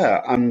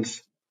 And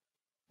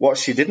what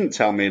she didn't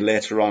tell me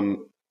later on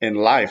in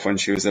life when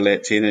she was a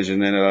late teenager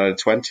and in her early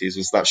 20s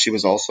was that she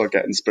was also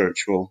getting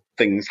spiritual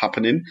things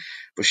happening,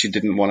 but she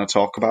didn't want to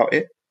talk about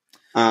it.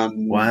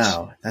 And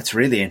wow, that's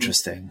really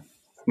interesting.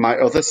 My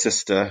other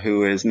sister,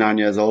 who is 9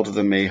 years older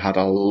than me, had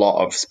a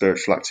lot of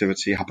spiritual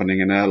activity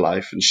happening in her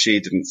life, and she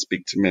didn't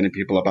speak to many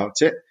people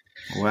about it.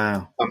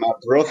 Wow. And my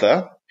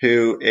brother,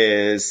 who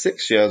is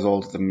 6 years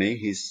older than me,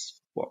 he's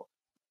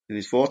in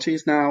his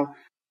 40s now,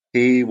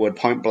 he would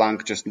point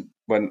blank just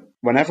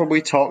whenever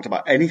we talked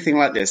about anything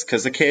like this,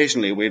 because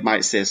occasionally we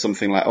might say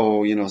something like,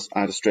 I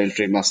had a strange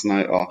dream last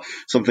night, or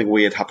something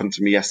weird happened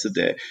to me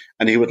yesterday,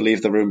 and he would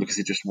leave the room because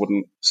he just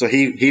wouldn't. So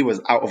he was,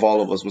 out of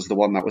all of us, was the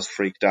one that was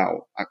freaked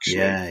out,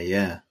 actually.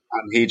 Yeah.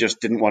 And he just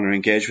didn't want to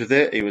engage with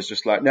it. He was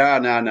just like, no,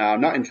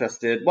 I'm not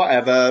interested.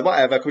 Whatever.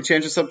 Can we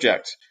change the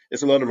subject?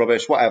 It's a load of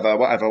rubbish. Whatever.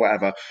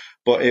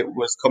 But it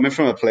was coming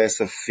from a place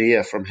of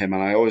fear from him,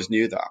 and I always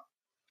knew that.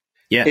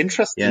 Yeah.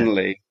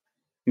 Interestingly,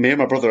 me and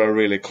my brother are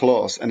really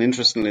close, and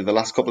interestingly, the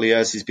last couple of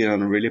years he's been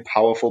on a really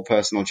powerful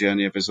personal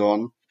journey of his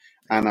own,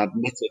 and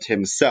admitted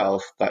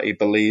himself that he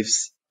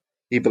believes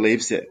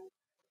it,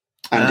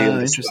 and he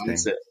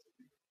understands it.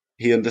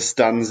 He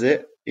understands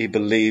it. He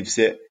believes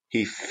it.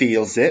 He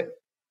feels it.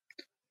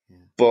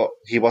 but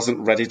he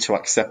wasn't ready to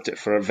accept it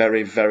for a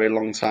very, very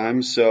long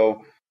time.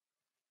 So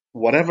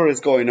whatever is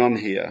going on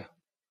here,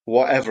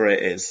 whatever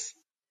it is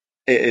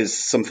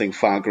something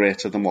far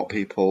greater than what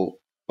people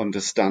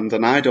understand.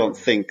 And I don't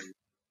think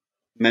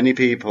many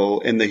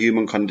people in the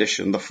human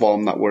condition, the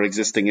form that we're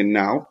existing in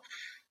now,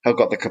 have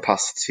got the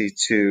capacity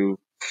to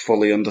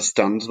fully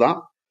understand that.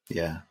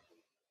 Yeah.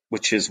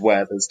 Which is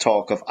where there's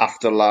talk of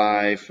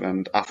afterlife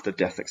and after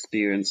death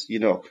experience. You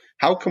know,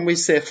 how can we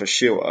say for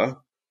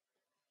sure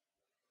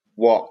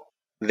what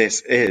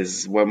this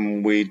is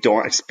when we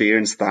don't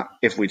experience that,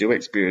 if we do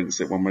experience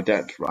it when we're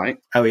dead, right?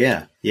 Oh,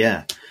 yeah.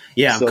 Yeah.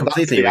 Yeah, So I'm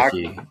completely with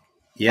you.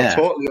 Yeah. I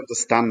totally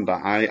understand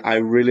that. I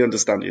really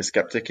understand you're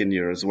skeptic in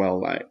you as well,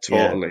 like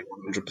totally,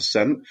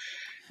 100%.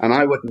 And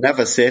I would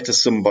never say to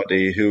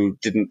somebody who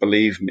didn't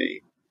believe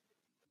me,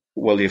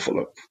 well, you're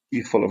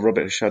full of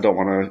rubbish. I don't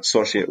want to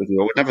associate with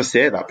you. I would never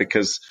say that,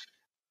 because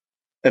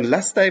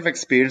unless they've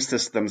experienced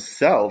this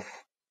themselves,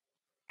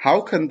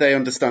 how can they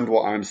understand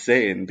what I'm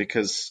saying?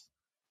 Because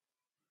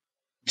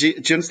do you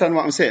understand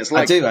what I'm saying? It's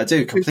like I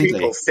do completely.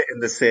 People sit in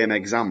the same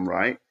exam,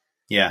 right?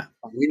 Yeah.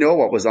 And we know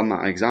what was on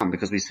that exam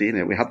because we've seen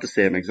it. We had the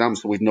same exam,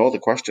 so we'd know the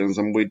questions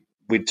and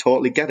we'd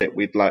totally get it.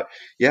 We'd like,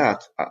 yeah,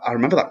 I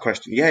remember that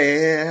question.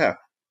 Yeah.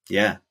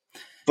 Yeah.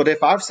 But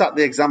if I've sat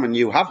the exam and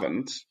you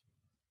haven't,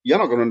 you're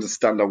not going to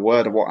understand a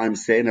word of what I'm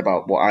saying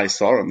about what I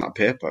saw on that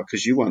paper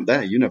because you weren't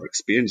there. You never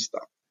experienced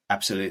that.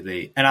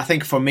 Absolutely. And I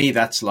think for me,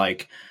 that's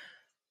like,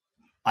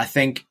 I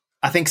think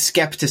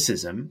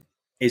skepticism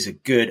is a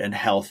good and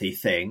healthy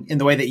thing in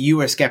the way that you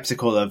were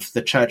skeptical of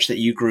the church that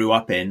you grew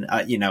up in.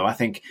 I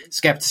think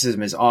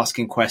skepticism is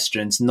asking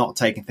questions, not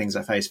taking things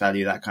at face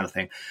value, that kind of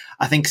thing.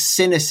 I think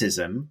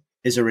cynicism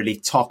is a really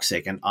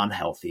toxic and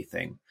unhealthy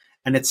thing.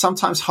 And it's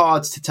sometimes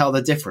hard to tell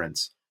the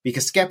difference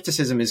because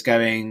skepticism is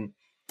going,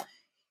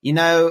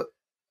 I'm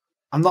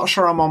not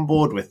sure I'm on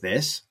board with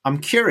this. I'm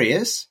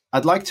curious.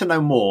 I'd like to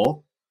know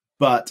more,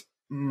 but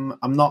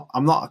I'm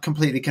not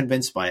completely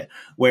convinced by it.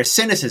 Where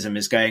cynicism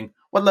is going,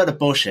 what a load of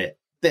bullshit.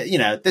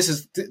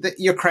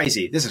 You're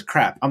crazy. This is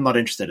crap. I'm not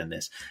interested in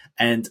this.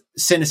 And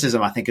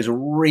cynicism, I think, is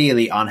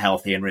really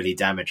unhealthy and really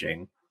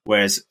damaging.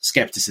 Whereas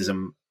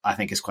skepticism, I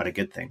think, is quite a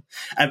good thing.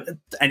 And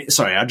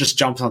sorry, I just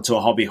jumped onto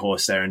a hobby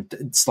horse there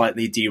and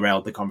slightly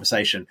derailed the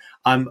conversation.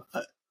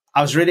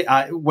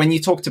 When you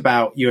talked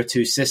about your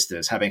two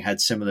sisters having had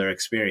similar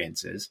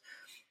experiences,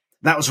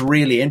 that was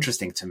really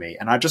interesting to me.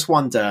 And I just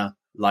wonder,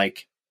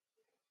 like,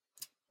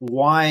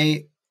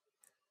 why,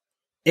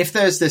 if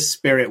there's this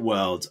spirit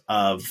world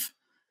of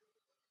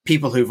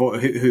people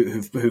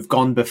who've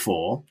gone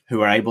before,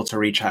 who are able to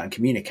reach out and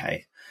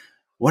communicate,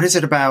 what is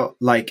it about,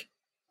 like,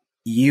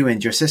 you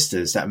and your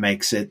sisters that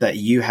makes it that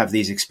you have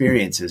these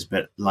experiences,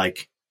 but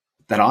like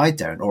that I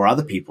don't, or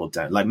other people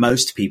don't, like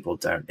most people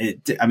don't?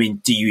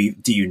 Do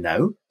you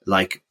know,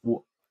 like,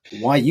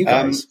 why you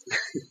guys?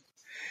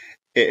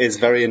 It is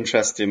very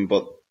interesting,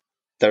 but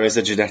there is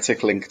a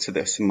genetic link to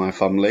this in my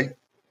family.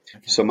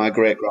 Okay. So my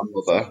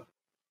great-grandmother,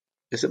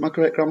 is it my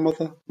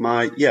great-grandmother?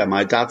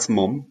 My dad's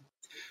mum,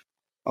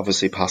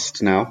 obviously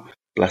passed now,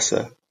 bless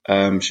her.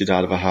 She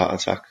died of a heart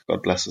attack.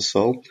 God bless her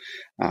soul.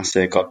 I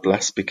say God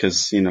bless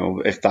because,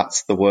 if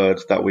that's the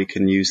word that we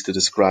can use to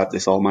describe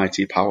this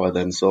almighty power,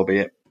 then so be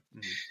it.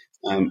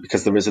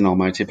 Because there is an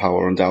almighty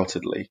power,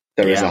 undoubtedly.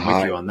 There is a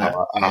higher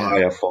power, a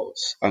higher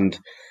force. And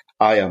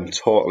I am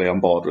totally on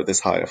board with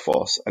this higher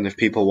force. And if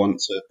people want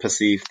to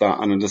perceive that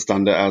and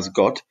understand it as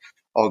God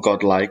or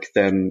godlike,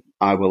 then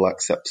I will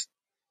accept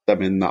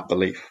them in that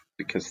belief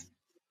because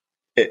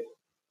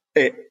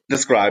it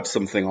describes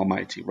something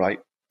almighty, right?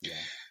 Yeah.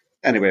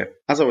 Anyway,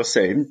 as I was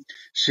saying,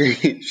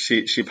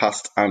 she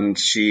passed and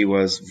she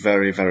was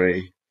very,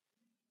 very,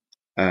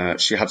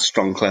 she had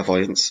strong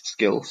clairvoyance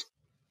skills.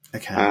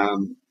 Okay.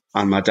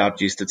 And my dad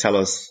used to tell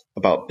us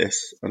about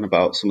this and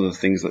about some of the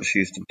things that she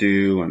used to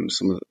do and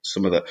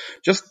some of the,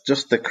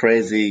 just the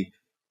crazy,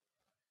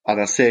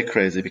 and I say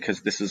crazy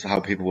because this is how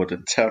people would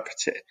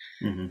interpret it,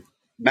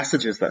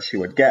 messages that she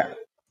would get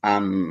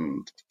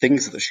and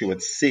things that she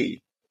would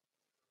see.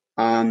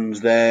 And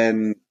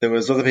then there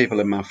was other people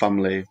in my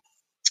family.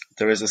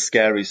 There is a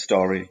scary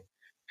story.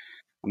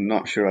 I'm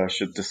not sure I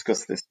should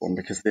discuss this one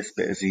because this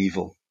bit is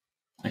evil.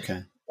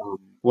 Okay.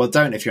 Well,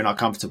 don't if you're not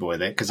comfortable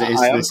with it, because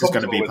this is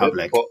going to be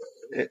public. But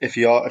if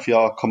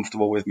you're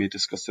comfortable with me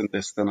discussing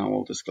this, then I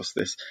will discuss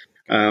this.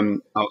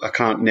 I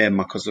can't name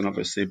my cousin,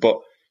 obviously, but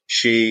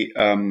she,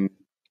 again,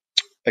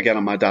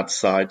 on my dad's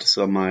side,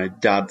 so my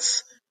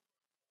dad's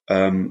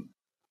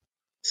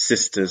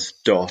sister's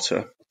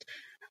daughter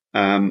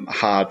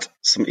had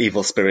some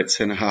evil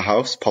spirits in her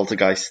house,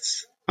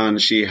 poltergeists.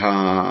 And she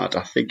had,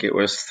 I think it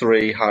was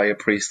 3 higher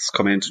priests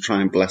come in to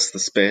try and bless the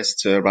space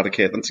to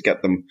eradicate them, to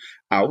get them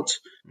out.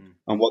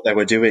 And what they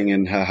were doing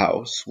in her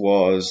house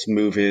was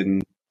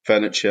moving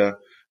furniture,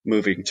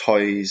 moving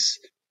toys.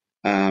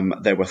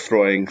 They were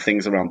throwing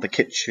things around the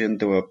kitchen.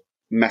 They were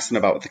messing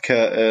about with the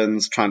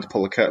curtains, trying to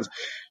pull the curtains.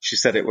 She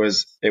said it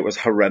was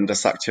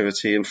horrendous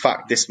activity. In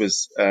fact, this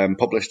was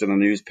published in a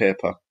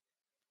newspaper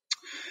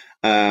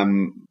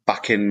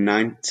back in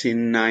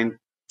 1990.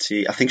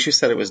 I think she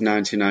said it was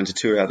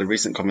 1992. I had a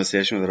recent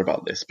conversation with her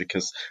about this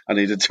because I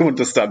needed to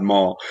understand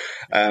more.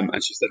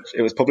 And she said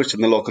it was published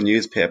in the local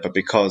newspaper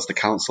because the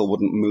council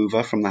wouldn't move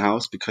her from the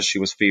house because she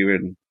was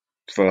fearing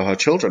for her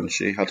children.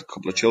 She had a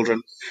couple of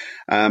children.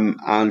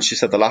 And she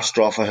said the last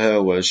straw for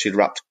her was she'd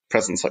wrapped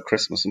presents at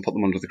Christmas and put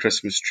them under the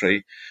Christmas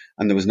tree.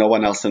 And there was no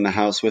one else in the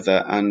house with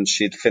her. And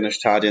she'd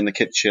finished tidying the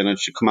kitchen and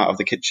she'd come out of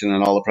the kitchen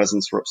and all the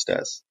presents were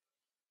upstairs.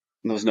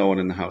 And there was no one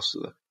in the house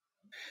with her.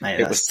 Mate, It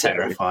that's was scary.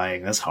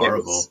 terrifying. That's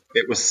horrible.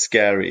 It was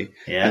scary.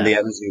 Yeah. And the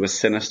energy was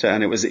sinister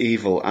and it was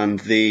evil. And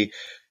the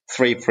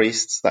 3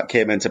 priests that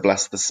came in to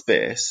bless the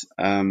space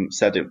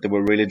said they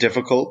were really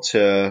difficult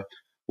to,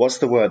 what's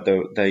the word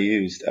they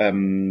used?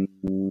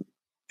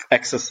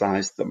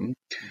 Exorcise them.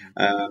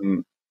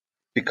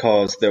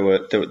 Because there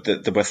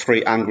were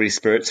 3 angry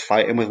spirits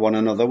fighting with one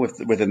another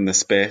within the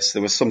space.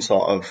 There was some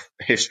sort of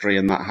history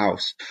in that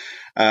house.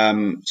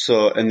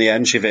 So in the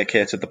end, she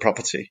vacated the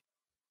property.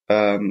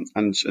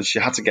 And she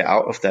had to get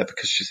out of there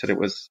because she said it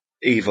was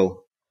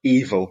evil,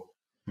 a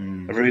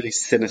really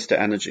sinister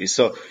energy.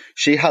 So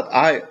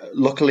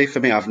luckily for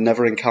me, I've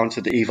never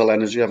encountered evil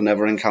energy. I've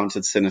never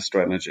encountered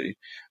sinister energy,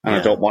 and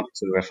I don't want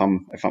to if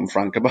I'm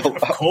frank about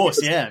that. Of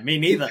course, yeah, me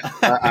neither.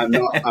 I'm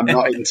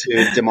not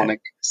into demonic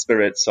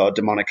spirits or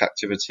demonic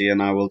activity,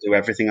 and I will do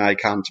everything I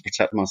can to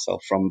protect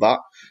myself from that.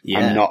 Yeah.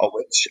 I'm not a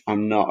witch.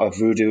 I'm not a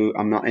voodoo.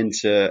 I'm not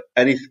into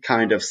any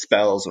kind of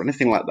spells or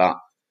anything like that.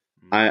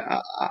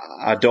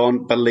 I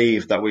don't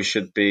believe that we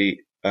should be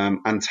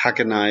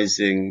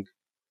antagonizing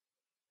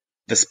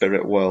the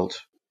spirit world.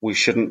 We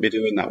shouldn't be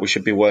doing that. We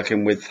should be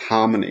working with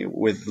harmony,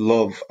 with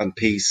love and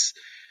peace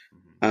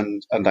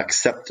and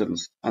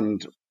acceptance.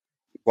 And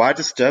why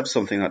disturb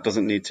something that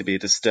doesn't need to be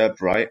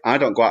disturbed, right? I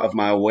don't go out of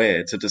my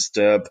way to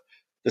disturb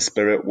the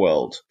spirit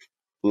world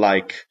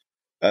like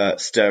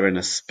stirring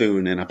a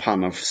spoon in a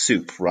pan of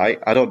soup, right?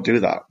 I don't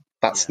do that.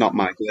 That's not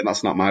my game.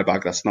 That's not my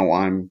bag. That's not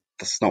what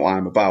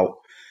I'm about.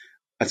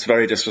 It's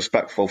very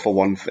disrespectful for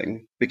one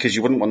thing, because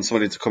you wouldn't want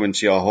somebody to come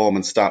into your home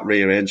and start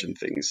rearranging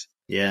things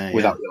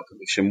without your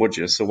permission, would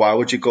you? So why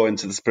would you go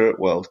into the spirit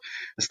world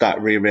and start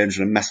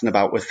rearranging and messing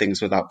about with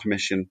things without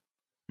permission?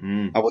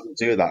 I wouldn't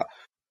do that.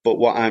 But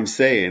what I'm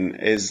saying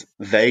is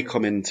they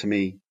come into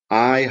me.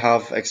 I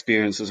have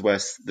experiences where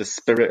the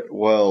spirit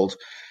world,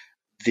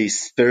 the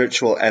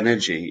spiritual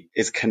energy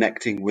is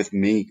connecting with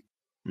me.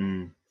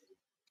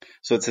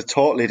 So it's a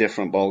totally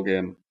different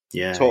ballgame.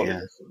 Yeah, totally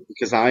different,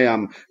 because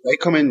they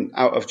come in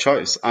out of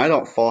choice. I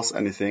don't force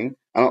anything.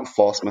 I don't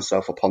force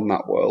myself upon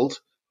that world,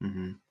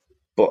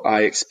 but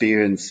I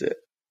experience it,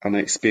 and I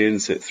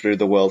experience it through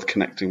the world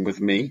connecting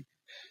with me.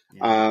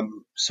 Yeah.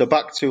 So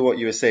back to what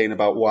you were saying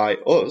about why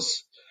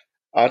us.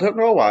 I don't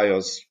know why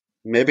us.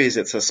 Maybe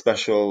it's a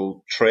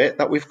special trait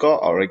that we've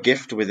got, or a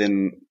gift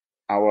within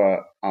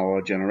our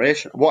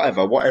generation,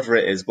 whatever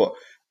it is. But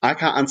I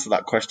can't answer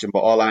that question. But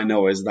all I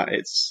know is that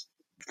it's,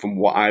 from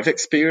what I've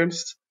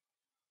experienced,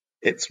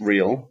 it's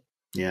real.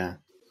 Yeah.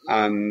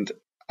 And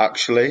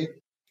actually,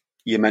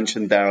 you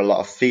mentioned there a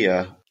lot of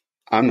fear.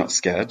 I'm not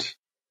scared.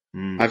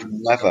 I've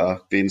never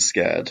been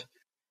scared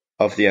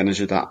of the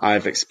energy that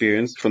I've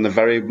experienced from the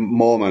very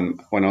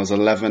moment when I was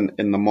 11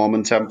 in the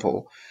Mormon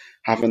temple,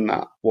 having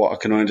that, what I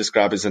can only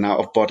describe as an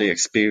out-of-body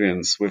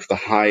experience with the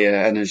higher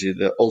energy,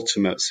 the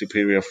ultimate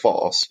superior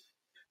force,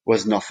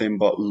 was nothing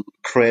but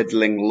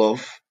cradling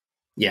love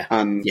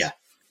and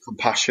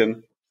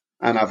compassion.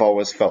 And I've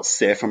always felt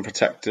safe and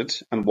protected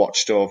and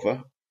watched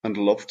over and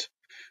loved.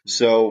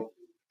 So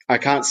I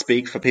can't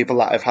speak for people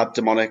that have had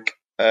demonic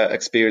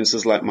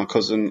experiences like my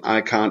cousin.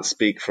 I can't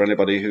speak for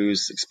anybody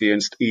who's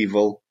experienced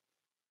evil,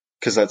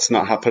 because that's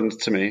not happened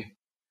to me.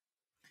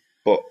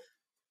 But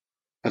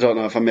I don't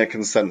know if I'm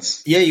making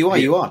sense. Yeah, you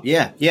are.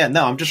 Yeah.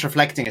 No, I'm just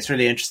reflecting. It's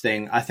really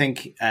interesting. I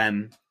think,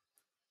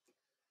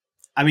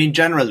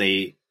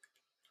 generally,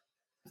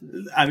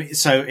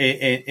 so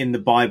in the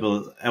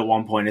Bible, at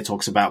one point it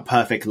talks about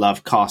perfect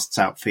love casts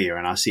out fear,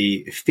 and I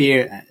see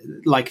fear,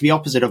 like the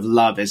opposite of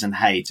love isn't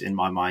hate in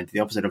my mind. The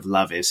opposite of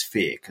love is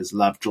fear, because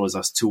love draws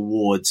us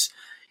towards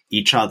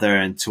each other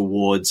and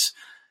towards,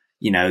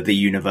 the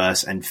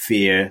universe, and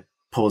fear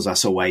pulls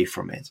us away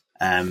from it.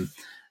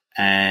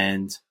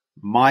 And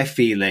my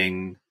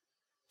feeling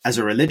as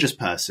a religious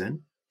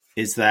person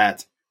is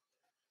that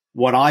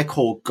what I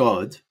call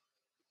God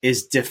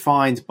is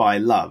defined by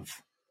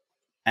love.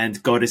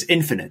 And God is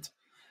infinite.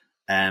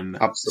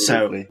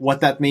 Absolutely. So what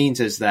that means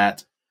is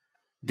that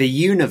the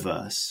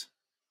universe,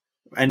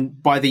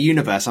 and by the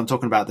universe, I'm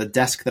talking about the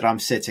desk that I'm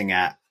sitting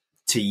at,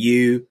 to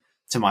you,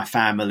 to my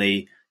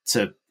family,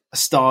 to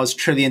stars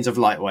trillions of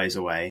light ways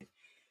away,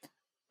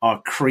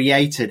 are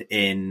created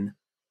in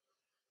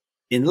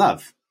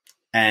love.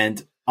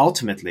 And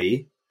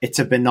ultimately, it's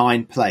a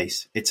benign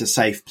place. It's a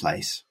safe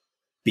place,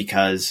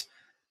 because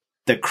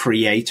the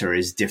creator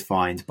is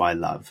defined by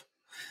love.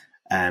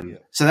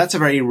 So that's a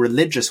very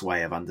religious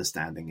way of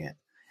understanding it.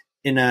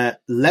 In a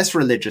less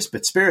religious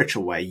but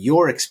spiritual way,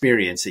 your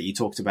experience that you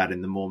talked about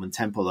in the Mormon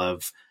temple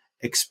of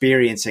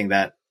experiencing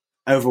that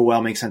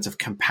overwhelming sense of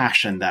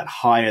compassion, that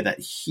higher, that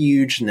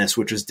hugeness,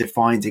 which is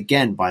defined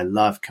again by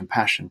love,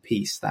 compassion,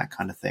 peace, that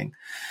kind of thing.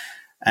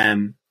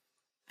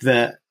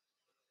 The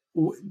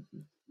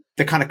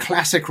kind of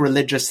classic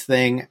religious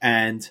thing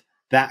and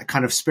that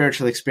kind of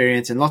spiritual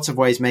experience, in lots of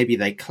ways, maybe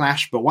they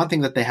clash, but one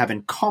thing that they have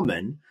in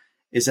common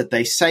is that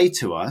they say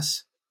to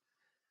us,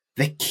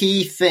 the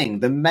key thing,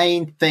 the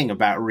main thing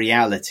about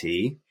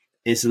reality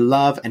is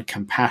love and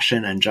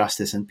compassion and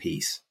justice and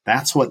peace.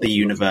 That's what the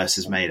universe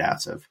is made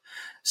out of.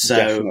 So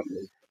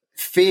definitely.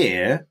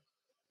 Fear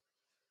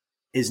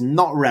is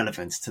not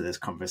relevant to this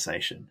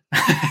conversation.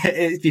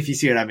 If you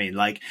see what I mean,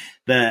 like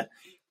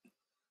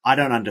I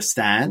don't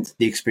understand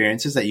the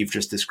experiences that you've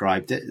just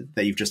described.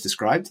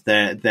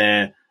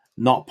 They're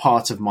not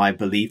part of my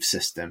belief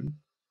system,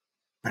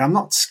 but I'm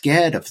not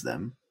scared of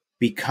them,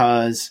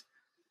 because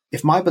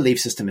if my belief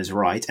system is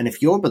right, and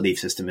if your belief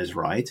system is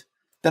right,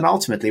 then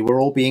ultimately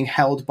we're all being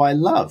held by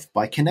love,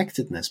 by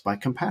connectedness, by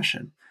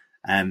compassion.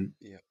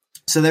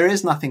 So there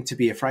is nothing to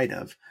be afraid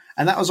of.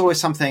 And that was always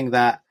something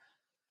that,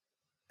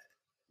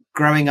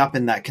 growing up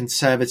in that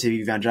conservative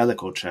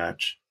evangelical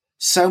church,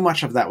 so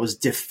much of that was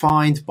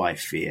defined by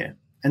fear.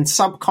 And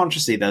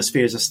subconsciously, those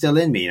fears are still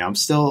in me. I'm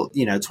still,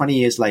 20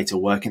 years later,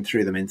 working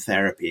through them in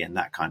therapy and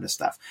that kind of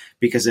stuff.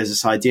 Because there's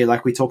this idea,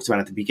 like we talked about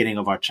at the beginning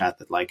of our chat,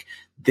 that like,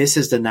 this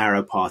is the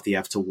narrow path you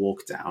have to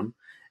walk down.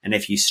 And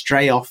if you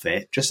stray off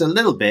it just a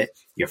little bit,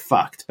 you're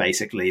fucked,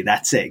 basically.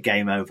 That's it.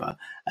 Game over.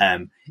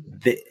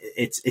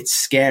 It's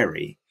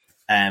scary.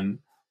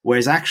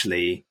 Whereas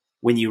actually,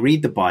 when you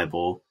read the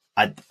Bible,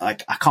 I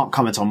can't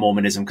comment on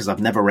Mormonism because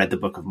I've never read the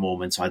Book of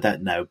Mormon, so I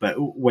don't know. But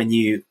when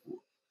you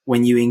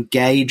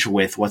engage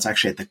with what's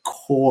actually at the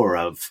core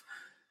of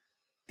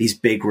these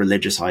big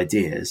religious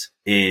ideas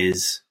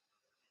is,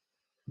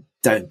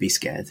 don't be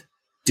scared.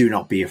 Do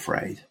not be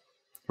afraid.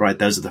 Right?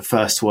 Those are the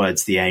first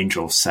words the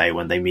angels say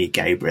when they meet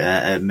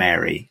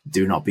Mary.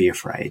 Do not be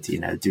afraid.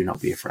 Do not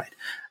be afraid.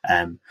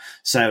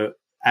 So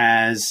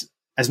as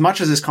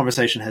much as this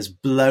conversation has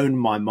blown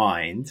my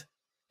mind,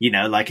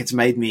 like it's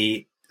made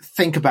me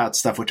think about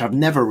stuff which I've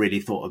never really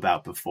thought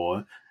about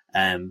before.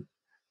 I'm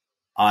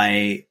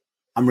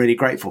really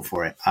grateful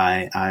for it.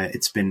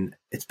 It's been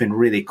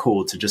really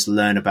cool to just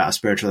learn about a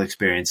spiritual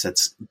experience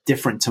that's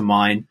different to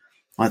mine.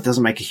 Well, it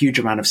doesn't make a huge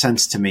amount of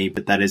sense to me,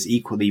 but that is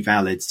equally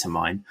valid to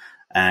mine.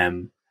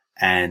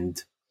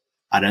 And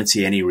I don't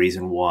see any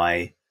reason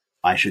why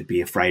I should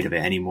be afraid of it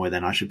any more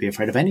than I should be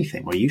afraid of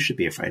anything, or you should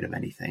be afraid of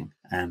anything.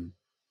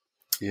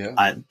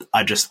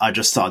 I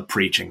just started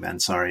preaching then.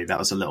 Sorry, that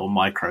was a little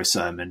micro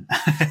sermon.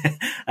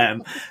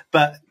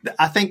 But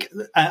I think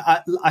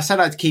I said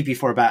I'd keep you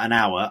for about an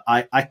hour.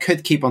 I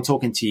could keep on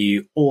talking to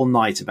you all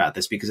night about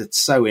this because it's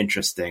so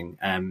interesting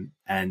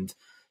and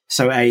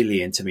so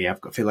alien to me.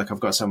 Feel like I've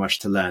got so much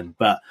to learn.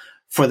 But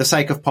for the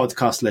sake of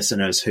podcast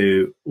listeners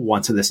who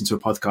want to listen to a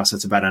podcast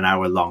that's about an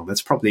hour long,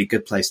 that's probably a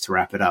good place to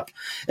wrap it up.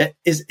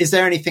 Is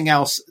there anything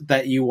else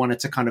that you wanted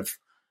to kind of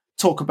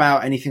talk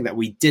about, anything that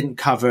we didn't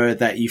cover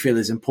that you feel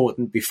is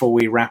important before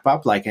we wrap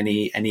up, like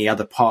any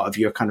other part of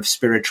your kind of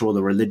spiritual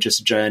or religious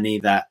journey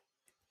that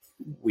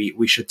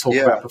we should talk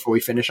about before we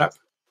finish up?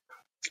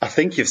 I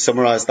think you've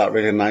summarized that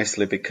really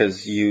nicely,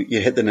 because you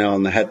hit the nail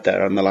on the head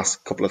there. And the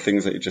last couple of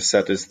things that you just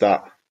said is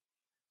that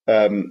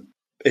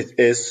it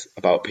is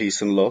about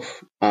peace and love.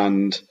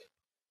 And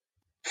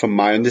from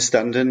my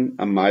understanding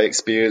and my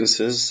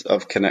experiences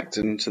of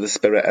connecting to the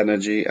spirit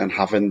energy and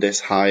having this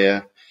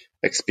higher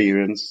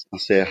experience, I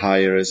say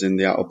higher as in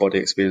the out of body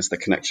experience, the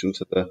connection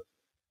to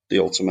the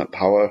ultimate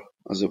power,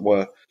 as it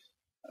were.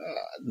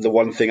 The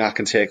one thing I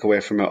can take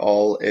away from it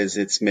all is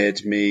it's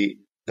made me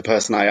the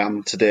person I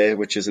am today,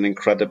 which is an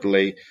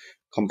incredibly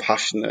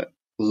compassionate,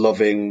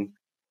 loving,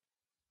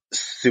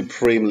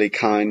 supremely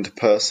kind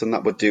person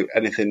that would do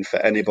anything for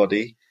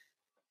anybody.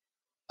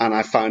 And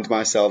I find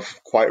myself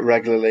quite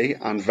regularly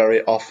and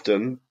very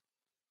often,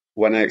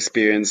 when I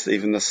experience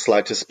even the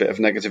slightest bit of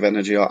negative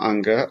energy or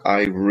anger,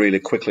 I really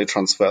quickly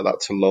transfer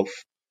that to love,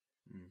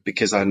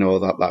 because I know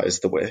that that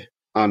is the way.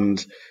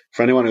 And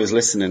for anyone who's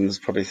listening is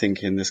probably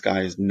thinking, this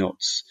guy is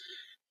nuts.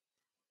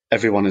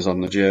 Everyone is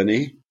on the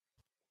journey,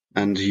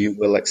 and you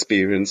will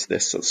experience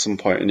this at some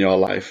point in your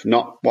life.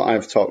 Not what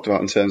I've talked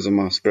about in terms of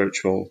my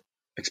spiritual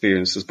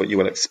experiences, but you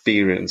will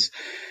experience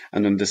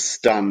and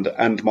understand,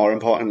 and more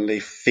importantly,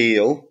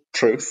 feel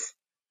truth.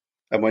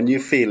 And when you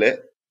feel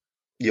it,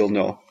 you'll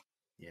know.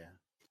 Yeah.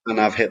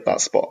 And I've hit that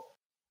spot,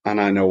 and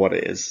I know what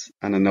it is,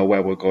 and I know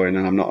where we're going,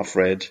 and I'm not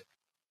afraid.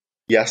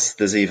 Yes,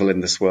 there's evil in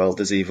this world,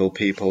 there's evil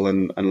people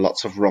and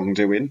lots of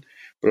wrongdoing.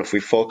 But if we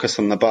focus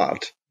on the bad,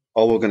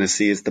 all we're going to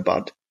see is the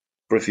bad.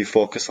 But if you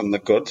focus on the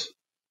good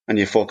and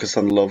you focus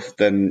on love,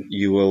 then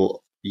you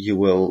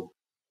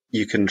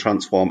can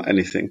transform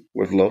anything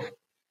with love.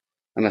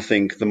 And I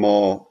think the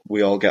more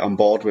we all get on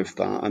board with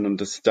that and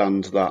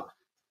understand that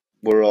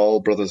we're all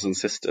brothers and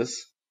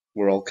sisters,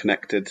 we're all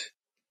connected,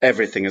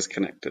 everything is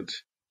connected.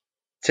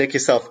 Take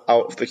yourself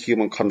out of the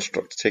human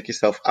construct, take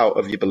yourself out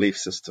of your belief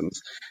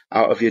systems,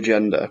 out of your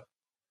gender,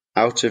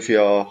 out of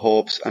your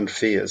hopes and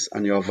fears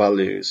and your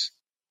values,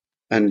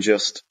 and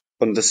just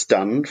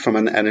understand from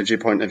an energy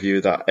point of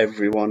view that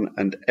everyone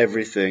and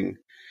everything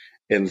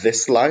in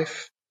this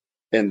life,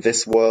 in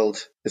this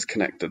world, is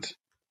connected.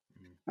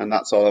 And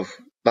that's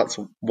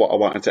what I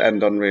wanted to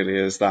end on, really,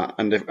 is that.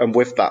 And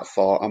with that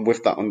thought and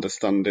with that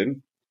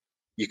understanding,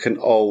 you can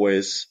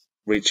always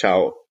reach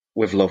out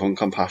with love and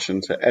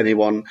compassion to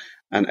anyone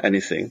and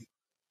anything.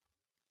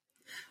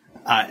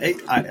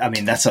 I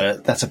mean, that's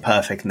a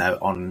perfect note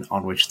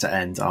on which to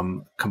end.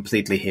 I'm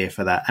completely here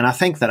for that. And I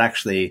think that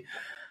actually,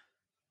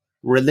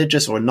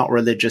 religious or not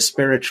religious,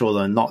 spiritual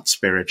or not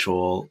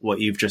spiritual, what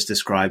you've just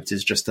described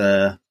is just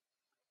a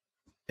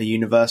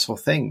universal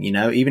thing.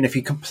 Even if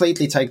you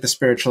completely take the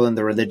spiritual and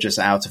the religious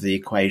out of the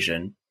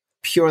equation,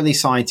 purely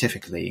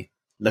scientifically,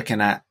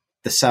 looking at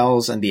the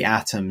cells and the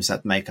atoms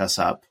that make us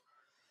up,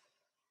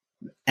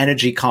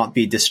 energy can't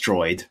be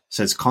destroyed,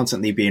 so it's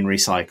constantly being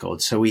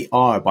recycled. So we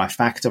are, by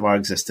fact of our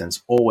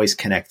existence, always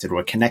connected.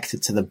 We're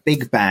connected to the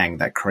Big Bang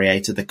that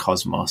created the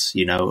cosmos,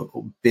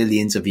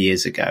 billions of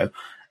years ago,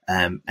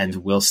 and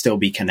we'll still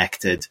be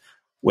connected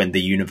when the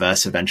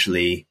universe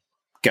eventually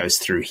goes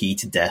through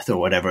heat, death, or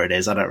whatever it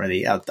is. I'm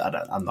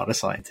not a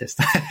scientist,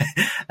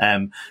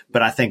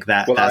 but I think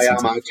that. Well,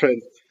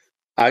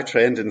 I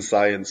trained in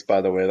science,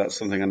 by the way. That's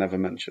something I never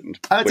mentioned.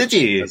 Oh, did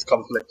you?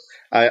 Conflict.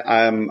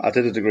 I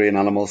did a degree in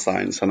animal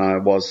science, and I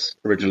was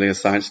originally a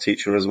science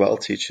teacher as well,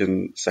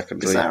 teaching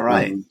secondary. Is that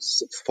right?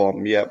 Sixth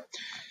form, yeah.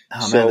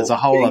 Oh man, there's a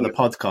whole other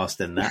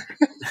podcast in that.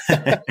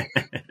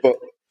 But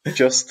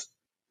just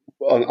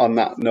on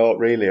that note,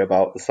 really,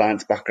 about the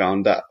science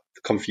background, that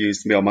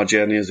confused me on my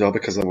journey as well,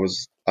 because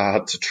I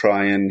had to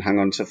try and hang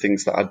on to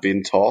things that I'd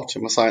been taught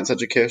in my science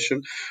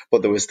education,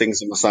 but there was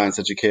things in my science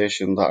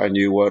education that I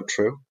knew weren't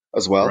true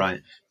as well.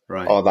 Right.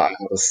 Or that I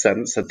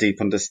had a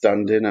deep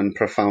understanding and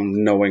profound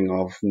knowing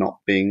of not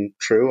being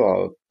true,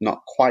 or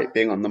not quite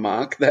being on the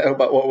mark there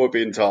about what we're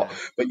being taught.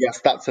 But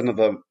yes, that's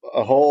a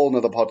whole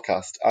another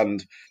podcast.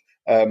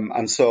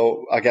 And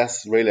so I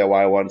guess really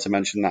why I wanted to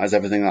mention that is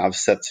everything that I've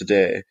said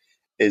today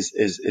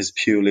is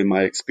purely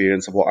my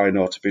experience of what I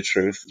know to be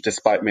truth,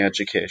 despite my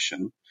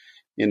education.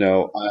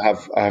 I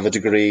have a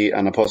degree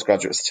and a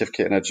postgraduate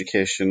certificate in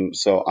education,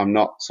 so I'm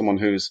not someone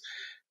who's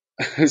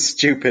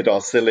stupid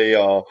or silly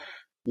or,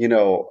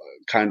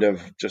 kind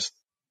of just.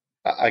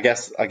 I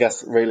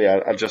guess really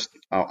I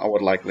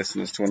would like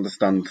listeners to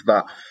understand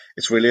that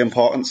it's really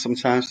important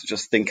sometimes to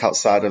just think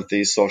outside of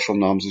these social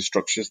norms and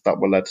structures that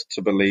we're led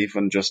to believe,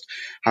 and just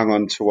hang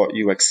on to what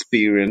you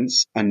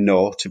experience and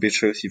know to be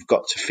truth. You've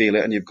got to feel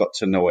it and you've got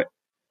to know it.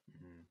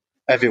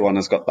 Everyone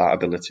has got that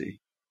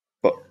ability,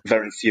 but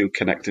very few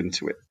connect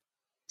into it.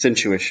 It's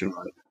intuition,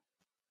 right?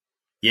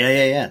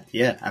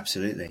 Yeah,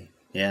 absolutely.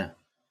 Yeah.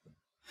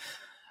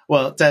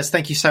 Well, Des,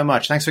 thank you so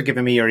much. Thanks for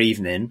giving me your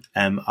evening.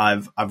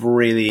 I've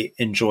really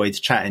enjoyed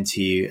chatting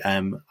to you.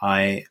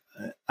 I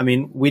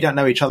mean, we don't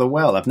know each other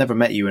well. I've never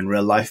met you in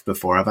real life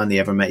before. I've only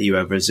ever met you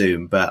over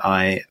Zoom, but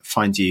I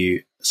find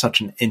you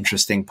such an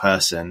interesting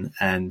person,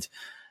 and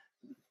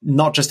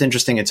not just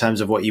interesting in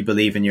terms of what you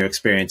believe in your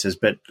experiences,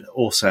 but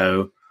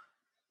also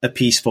a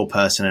peaceful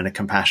person and a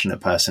compassionate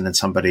person, and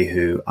somebody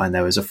who I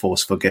know is a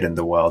force for good in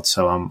the world.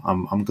 So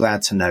I'm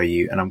glad to know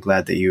you, and I'm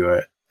glad that you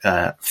are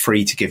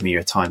free to give me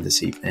your time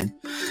this evening.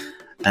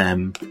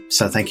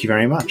 So thank you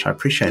very much. I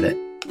appreciate it.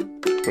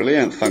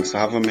 Brilliant. Thanks for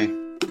having me.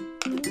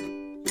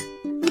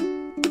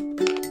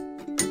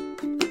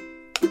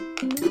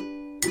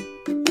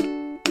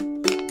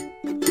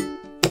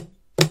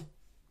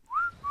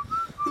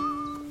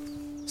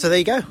 So there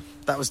you go.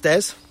 That was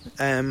Des.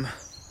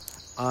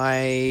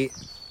 I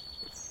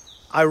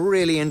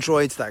really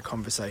enjoyed that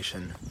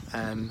conversation.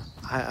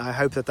 I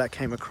hope that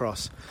came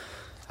across.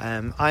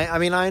 I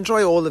mean, I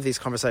enjoy all of these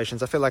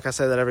conversations. I feel like I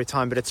say that every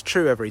time, but it's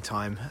true every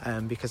time,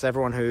 because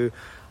everyone who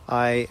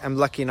I am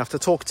lucky enough to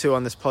talk to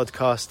on this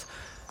podcast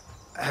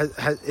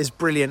is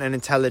brilliant and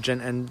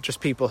intelligent, and just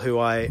people who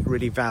I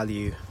really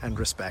value and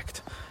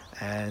respect.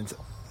 And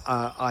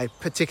I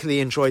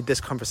particularly enjoyed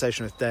this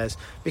conversation with Des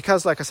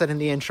because, like I said in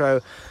the intro,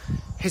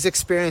 his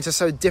experience is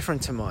so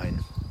different to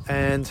mine.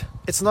 And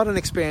it's not an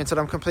experience that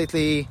I'm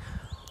completely...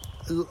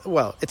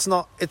 Well, it's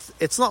not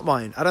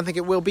mine. I don't think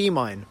it will be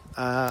mine.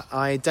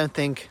 I don't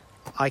think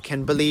I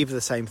can believe the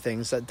same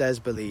things that Des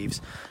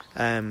believes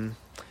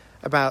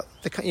about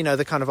the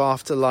kind of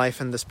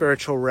afterlife and the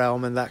spiritual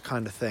realm and that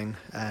kind of thing.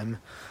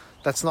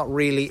 That's not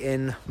really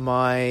in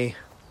my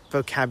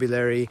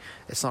vocabulary.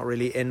 It's not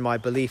really in my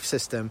belief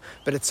system.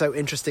 But it's so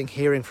interesting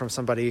hearing from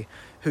somebody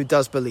who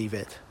does believe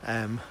it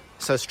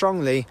so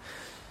strongly.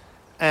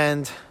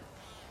 And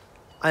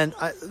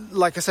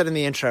like I said in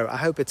the intro, I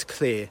hope it's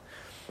clear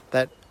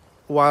that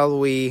while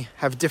we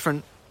have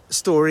different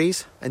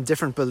stories and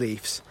different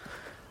beliefs,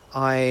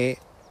 I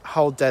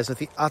hold Des with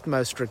the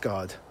utmost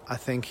regard. I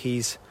think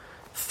he's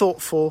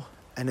thoughtful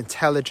and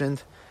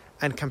intelligent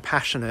and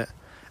compassionate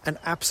and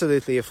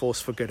absolutely a force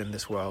for good in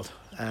this world.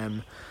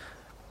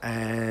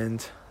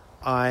 And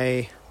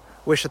I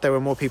wish that there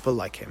were more people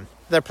like him.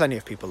 There are plenty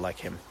of people like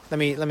him. Let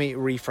me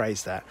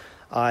rephrase that.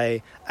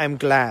 I am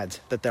glad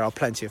that there are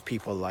plenty of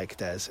people like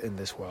Des in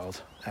this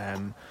world.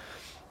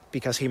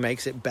 because he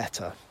makes it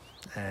better.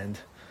 And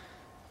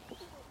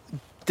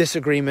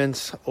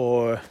disagreements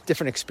or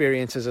different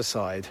experiences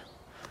aside,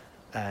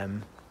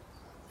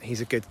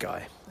 he's a good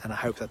guy, and I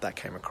hope that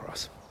came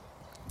across.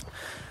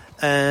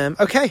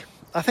 Okay,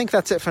 I think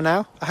that's it for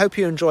now. I hope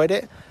you enjoyed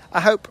it.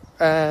 I hope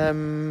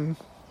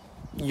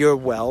you're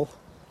well,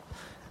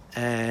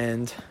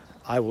 and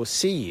I will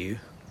see you,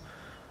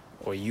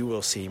 or you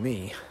will see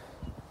me,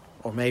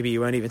 or maybe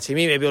you won't even see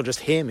me, maybe you'll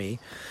just hear me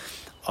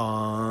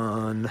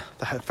on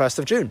the 1st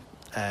of June,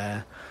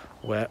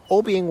 where,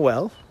 all being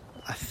well,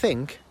 I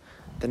think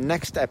the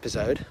next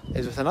episode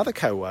is with another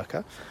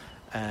co-worker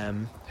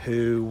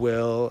who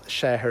will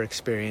share her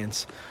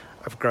experience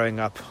of growing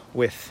up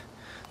with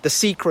the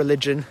Sikh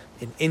religion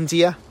in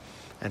India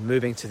and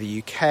moving to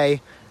the UK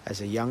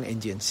as a young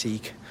Indian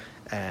Sikh,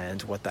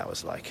 and what that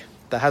was like.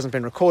 That hasn't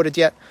been recorded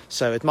yet,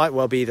 so it might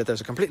well be that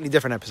there's a completely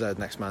different episode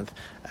next month,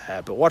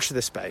 but watch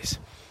this space,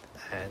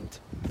 and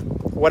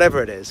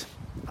whatever it is,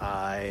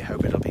 I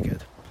hope it'll be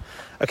good.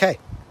 Okay,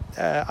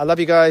 I love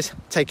you guys,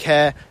 take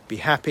care, be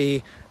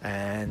happy,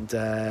 and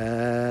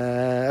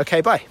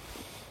okay, bye.